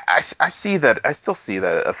I see that. I still see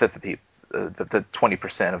that a fifth of people, the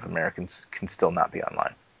 20% of Americans can still not be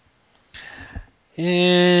online.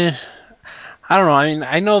 I don't know. I mean,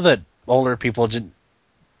 I know that older people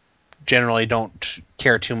generally don't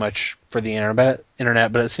care too much for the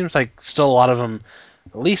internet, but it seems like still a lot of them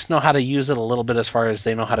at least know how to use it a little bit as far as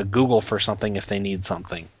they know how to Google for something if they need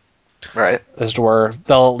something. Right. As to where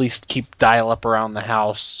they'll at least keep dial-up around the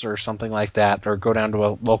house or something like that, or go down to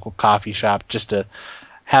a local coffee shop just to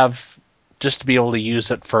be able to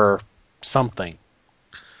use it for something.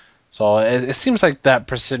 So it seems like that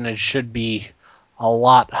percentage should be a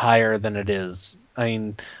lot higher than it is. I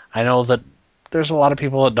mean, I know that there's a lot of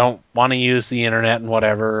people that don't want to use the internet and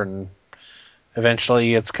whatever, and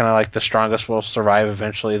eventually it's kind of like the strongest will survive.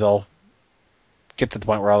 Eventually they'll get to the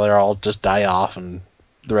point where they'll all just die off, and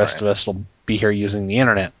the rest Right. of us will be here using the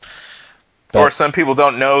internet. Or But some people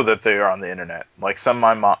don't know that they are on the internet. Like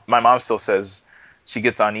my mom still says she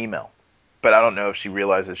gets on email, but I don't know if she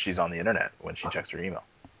realizes she's on the internet when she checks her email.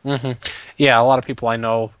 yeah, a lot of people I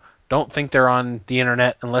know don't think they're on the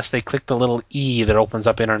internet unless they click the little E that opens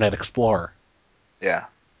up Internet Explorer. Yeah.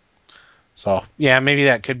 So yeah, maybe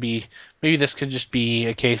this could just be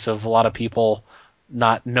a case of a lot of people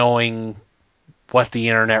not knowing what the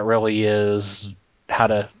internet really is, how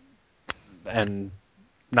to, and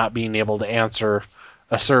not being able to answer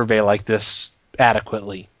a survey like this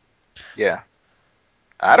adequately. Yeah.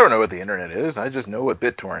 I don't know what the internet is. I just know what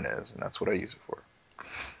BitTorrent is, and that's what I use it for.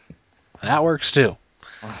 That works too.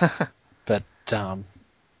 But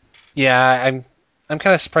yeah, I'm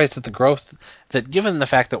kind of surprised at the growth that, given the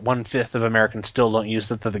fact that 1/5 of Americans still don't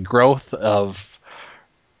use it, that the growth of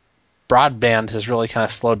broadband has really kind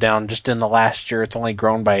of slowed down. Just in the last year, it's only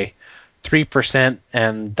grown by 3%,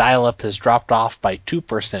 and dial-up has dropped off by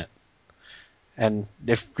 2%. And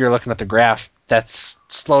if you're looking at the graph, that's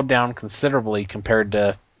slowed down considerably compared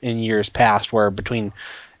to in years past, where between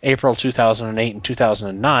April 2008 and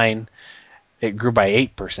 2009, it grew by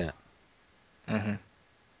 8%. Hmm.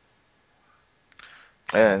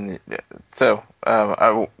 And so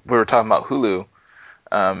we were talking about Hulu.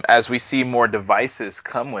 As we see more devices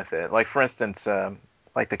come with it, like for instance,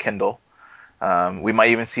 like the Kindle, we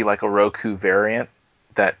might even see like a Roku variant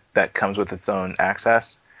that comes with its own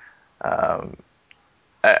access. Um,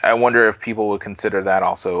 I wonder if people would consider that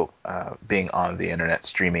also being on the internet,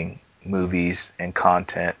 streaming movies and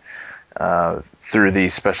content through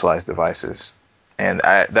these specialized devices. And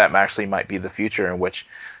that actually might be the future in which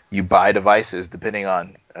you buy devices, depending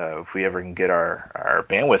on if we ever can get our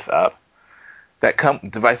bandwidth up, that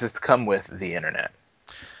devices to come with the internet.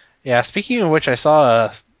 Yeah, speaking of which, I saw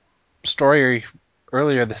a story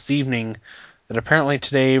earlier this evening that apparently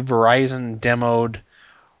today Verizon demoed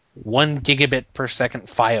 1 gigabit per second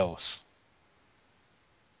FiOS.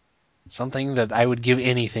 Something that I would give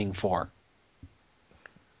anything for.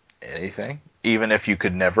 Anything, even if you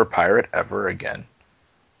could never pirate ever again.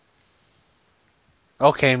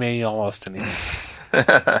 Okay, maybe almost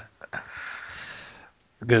anything.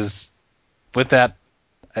 Because with that,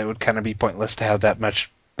 it would kind of be pointless to have that much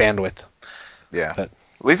bandwidth. Yeah, But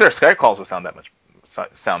at least our Skype calls would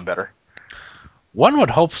sound better. one would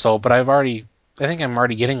hope so, but I think I'm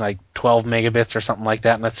already getting like 12 megabits or something like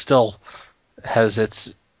that, and it still has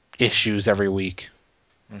its issues every week.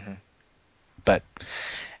 Hmm. But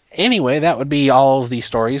anyway, that would be all of these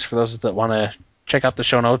stories. For those that want to check out the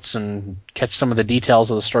show notes and catch some of the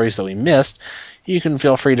details of the stories that we missed, you can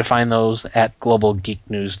feel free to find those at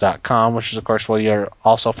globalgeeknews.com, which is, of course, where you'll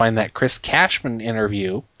also find that Chris Cashman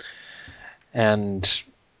interview. And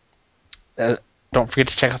don't forget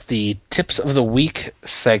to check out the Tips of the Week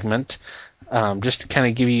segment, just to kind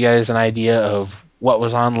of give you guys an idea of what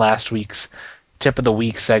was on last week's Tip of the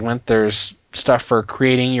Week segment. There's stuff for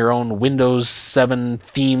creating your own Windows 7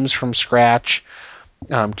 themes from scratch,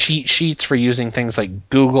 cheat sheets for using things like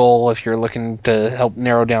Google if you're looking to help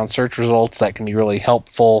narrow down search results. That can be really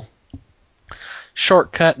helpful.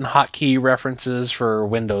 Shortcut and hotkey references for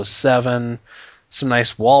Windows 7. Some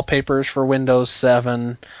nice wallpapers for Windows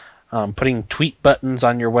 7. Putting tweet buttons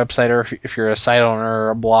on your website, or if you're a site owner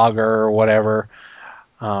or a blogger or whatever.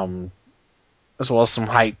 As well as some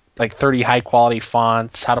 30 high quality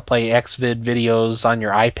fonts. How to play Xvid videos on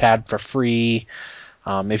your iPad for free.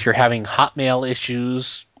 If you're having Hotmail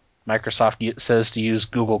issues, Microsoft says to use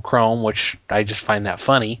Google Chrome, which I just find that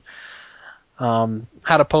funny. How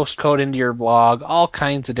to post code into your blog, all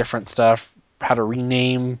kinds of different stuff. How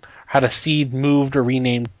to seed, moved, or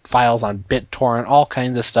renamed files on BitTorrent, all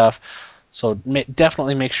kinds of stuff. So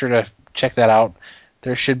definitely make sure to check that out.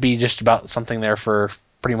 There should be just about something there for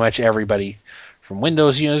pretty much everybody. From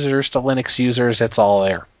Windows users to Linux users, it's all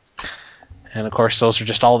there. And of course, those are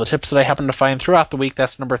just all the tips that I happen to find throughout the week.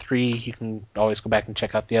 That's number 3. You can always go back and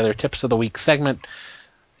check out the other Tips of the Week segment.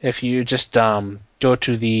 If you just go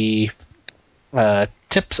to the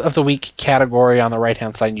Tips of the Week category on the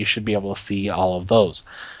right-hand side, you should be able to see all of those.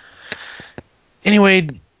 Anyway,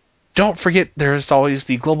 don't forget there's always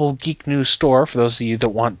the Global Geek News store for those of you that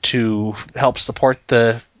want to help support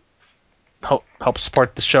the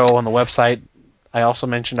show on the website. I also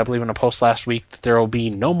mentioned, I believe in a post last week, that there will be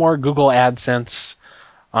no more Google AdSense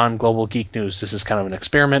on Global Geek News. This is kind of an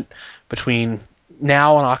experiment between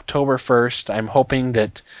now and October 1st. I'm hoping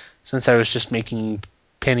that since I was just making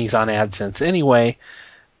pennies on AdSense anyway,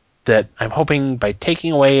 that I'm hoping by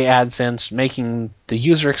taking away AdSense, making the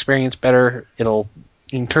user experience better, it'll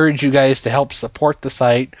encourage you guys to help support the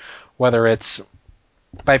site, whether it's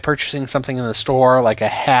by purchasing something in the store like a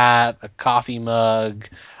hat, a coffee mug,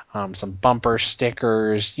 some bumper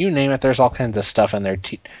stickers, you name it. There's all kinds of stuff in there.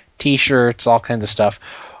 T-shirts, all kinds of stuff.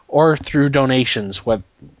 Or through donations. Of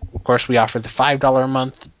course, we offer the $5 a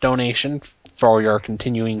month donation for your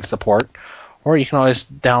continuing support. Or you can always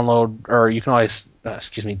donate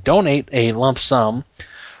a lump sum,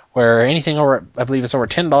 where anything over, I believe it's over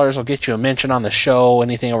 $10 will get you a mention on the show.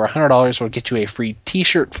 Anything over $100 will get you a free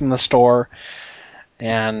T-shirt from the store.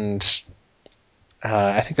 And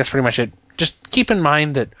I think that's pretty much it. Just keep in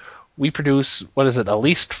mind that we produce, at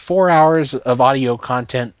least 4 hours of audio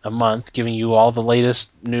content a month, giving you all the latest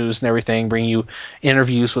news and everything, bringing you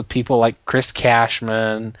interviews with people like Chris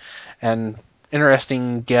Cashman and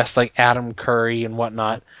interesting guests like Adam Curry and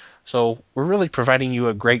whatnot. So we're really providing you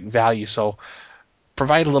a great value. So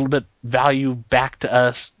provide a little bit value back to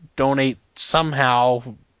us. Donate somehow.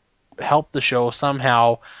 Help the show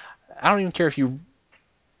somehow. I don't even care if you...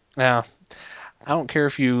 I don't care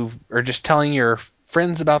if you are just telling your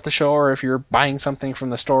friends about the show or if you're buying something from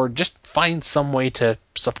the store. Just find some way to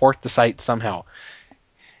support the site somehow.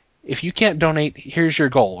 If you can't donate, here's your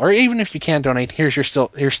goal. Or even if you can donate, here's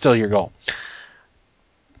still your goal.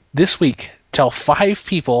 This week, tell 5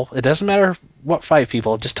 people, it doesn't matter what 5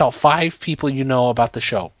 people, just tell 5 people you know about the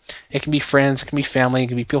show. It can be friends, it can be family, it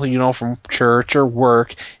can be people you know from church or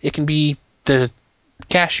work, it can be the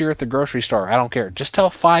cashier at the grocery store, I don't care. Just tell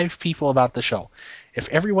 5 people about the show. If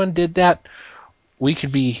everyone did that, we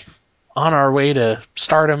could be on our way to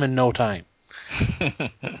stardom in no time.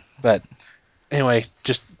 But anyway,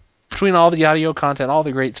 just between all the audio content, all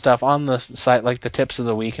the great stuff on the site, like the tips of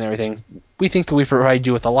the week and everything, we think that we provide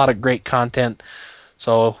you with a lot of great content.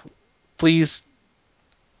 So please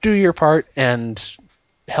do your part and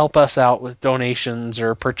help us out with donations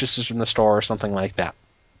or purchases from the store or something like that.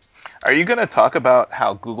 Are you going to talk about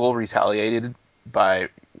how Google retaliated by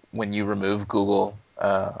when you remove Google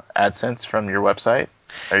AdSense from your website?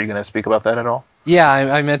 Are you going to speak about that at all? Yeah,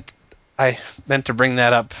 I meant to bring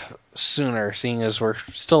that up sooner, seeing as we're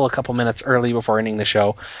still a couple minutes early before ending the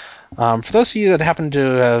show. For those of you that happen to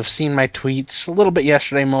have seen my tweets a little bit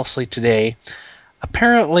yesterday, mostly today,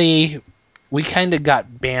 apparently we kind of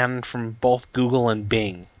got banned from both Google and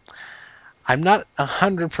Bing. I'm not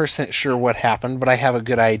 100% sure what happened, but I have a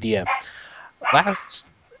good idea.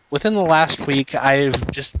 Within the last week, I've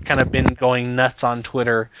just kind of been going nuts on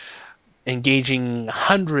Twitter, engaging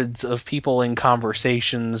hundreds of people in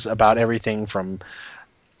conversations about everything from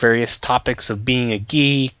various topics of being a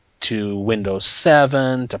geek to Windows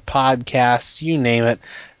 7 to podcasts, you name it,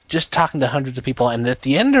 just talking to hundreds of people. And at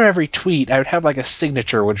the end of every tweet, I would have like a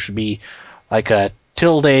signature, which would be like a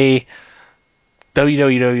tilde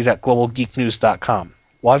www.globalgeeknews.com.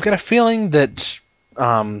 Well, I've got a feeling that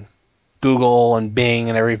Google and Bing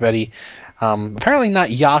and everybody, apparently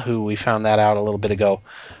not Yahoo, we found that out a little bit ago,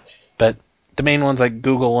 but the main ones like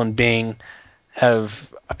Google and Bing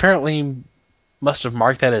have apparently must have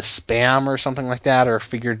marked that as spam or something like that, or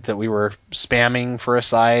figured that we were spamming for a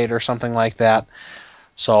site or something like that.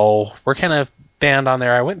 So we're kind of banned on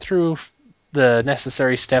there. I went through the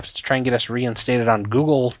necessary steps to try and get us reinstated on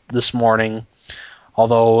Google this morning,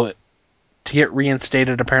 although to get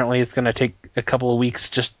reinstated, apparently it's going to take a couple of weeks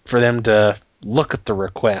just for them to look at the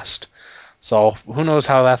request. So who knows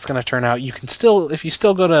how that's going to turn out. You can still, if you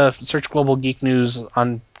still go to search Global Geek News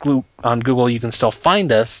on Google, you can still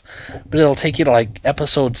find us, but it'll take you to like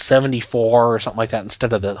episode 74 or something like that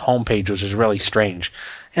instead of the homepage, which is really strange.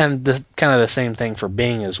 And kind of the same thing for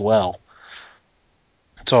Bing as well.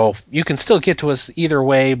 So you can still get to us either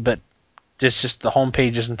way, but it's just the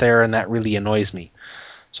homepage isn't there, and that really annoys me.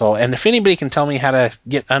 So, and if anybody can tell me how to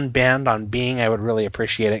get unbanned on Bing, I would really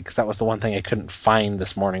appreciate it, because that was the one thing I couldn't find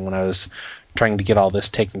this morning when I was trying to get all this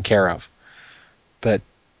taken care of. But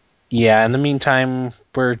yeah, in the meantime,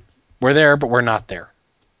 we're there, but we're not there.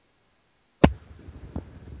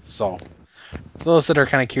 So, for those that are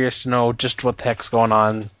kind of curious to know just what the heck's going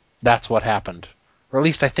on, that's what happened. Or at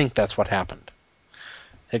least I think that's what happened.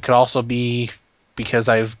 It could also be because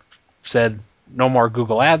I've said no more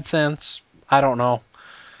Google AdSense. I don't know.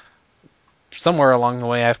 Somewhere along the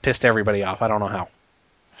way, I've pissed everybody off. I don't know how.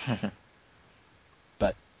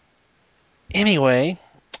 But anyway,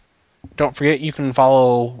 don't forget you can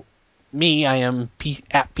follow me. I am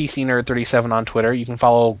at PCNerd37 on Twitter. You can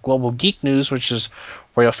follow Global Geek News, which is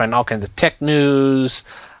where you'll find all kinds of tech news,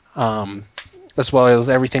 as well as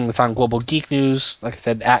everything that's on Global Geek News. Like I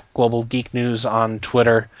said, at Global Geek News on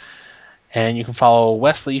Twitter. And you can follow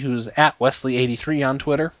Wesley, who's at Wesley83 on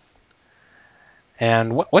Twitter.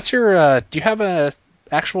 And what's your, do you have a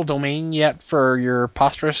actual domain yet for your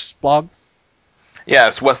Posterous blog? Yeah,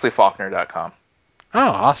 it's wesleyfaulkner.com. Oh,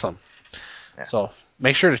 awesome. Yeah. So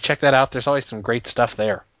make sure to check that out. There's always some great stuff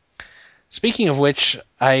there. Speaking of which,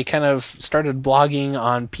 I kind of started blogging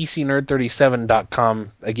on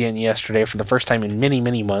PCNerd37.com again yesterday for the first time in many,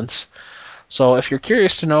 many months. So if you're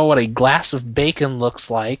curious to know what a glass of bacon looks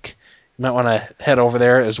like, you might want to head over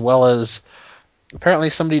there, as well as apparently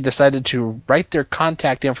somebody decided to write their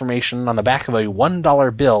contact information on the back of a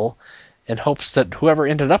 $1 bill in hopes that whoever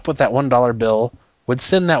ended up with that $1 bill would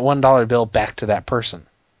send that $1 bill back to that person.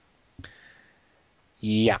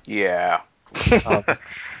 Yeah. Yeah.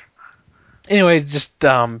 Anyway, just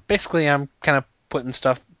basically I'm kind of putting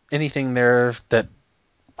anything there that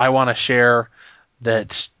I want to share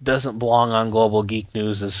that doesn't belong on Global Geek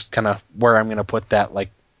News is kind of where I'm going to put that, like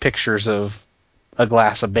pictures of a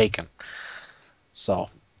glass of bacon. So,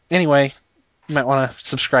 anyway, you might want to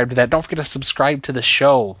subscribe to that. Don't forget to subscribe to the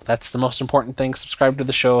show. That's the most important thing. Subscribe to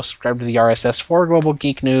the show. Subscribe to the RSS for Global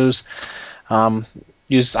Geek News.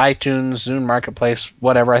 Use iTunes, Zune Marketplace,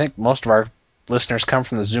 whatever. I think most of our listeners come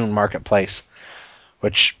from the Zune Marketplace,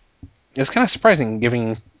 which is kind of surprising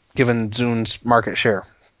given Zune's market share.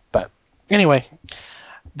 But anyway,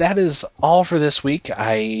 that is all for this week.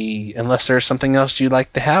 Unless there's something else you'd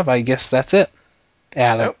like to have, I guess that's it.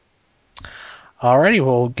 Nope. Alrighty,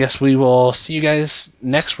 well, guess we will see you guys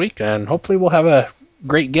next week, and hopefully we'll have a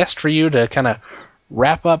great guest for you to kind of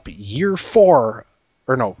wrap up year 4,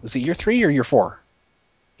 or no, is it year 3 or year 4?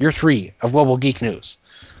 Year 3 of Global Geek News.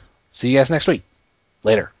 See you guys next week.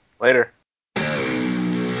 Later. Later.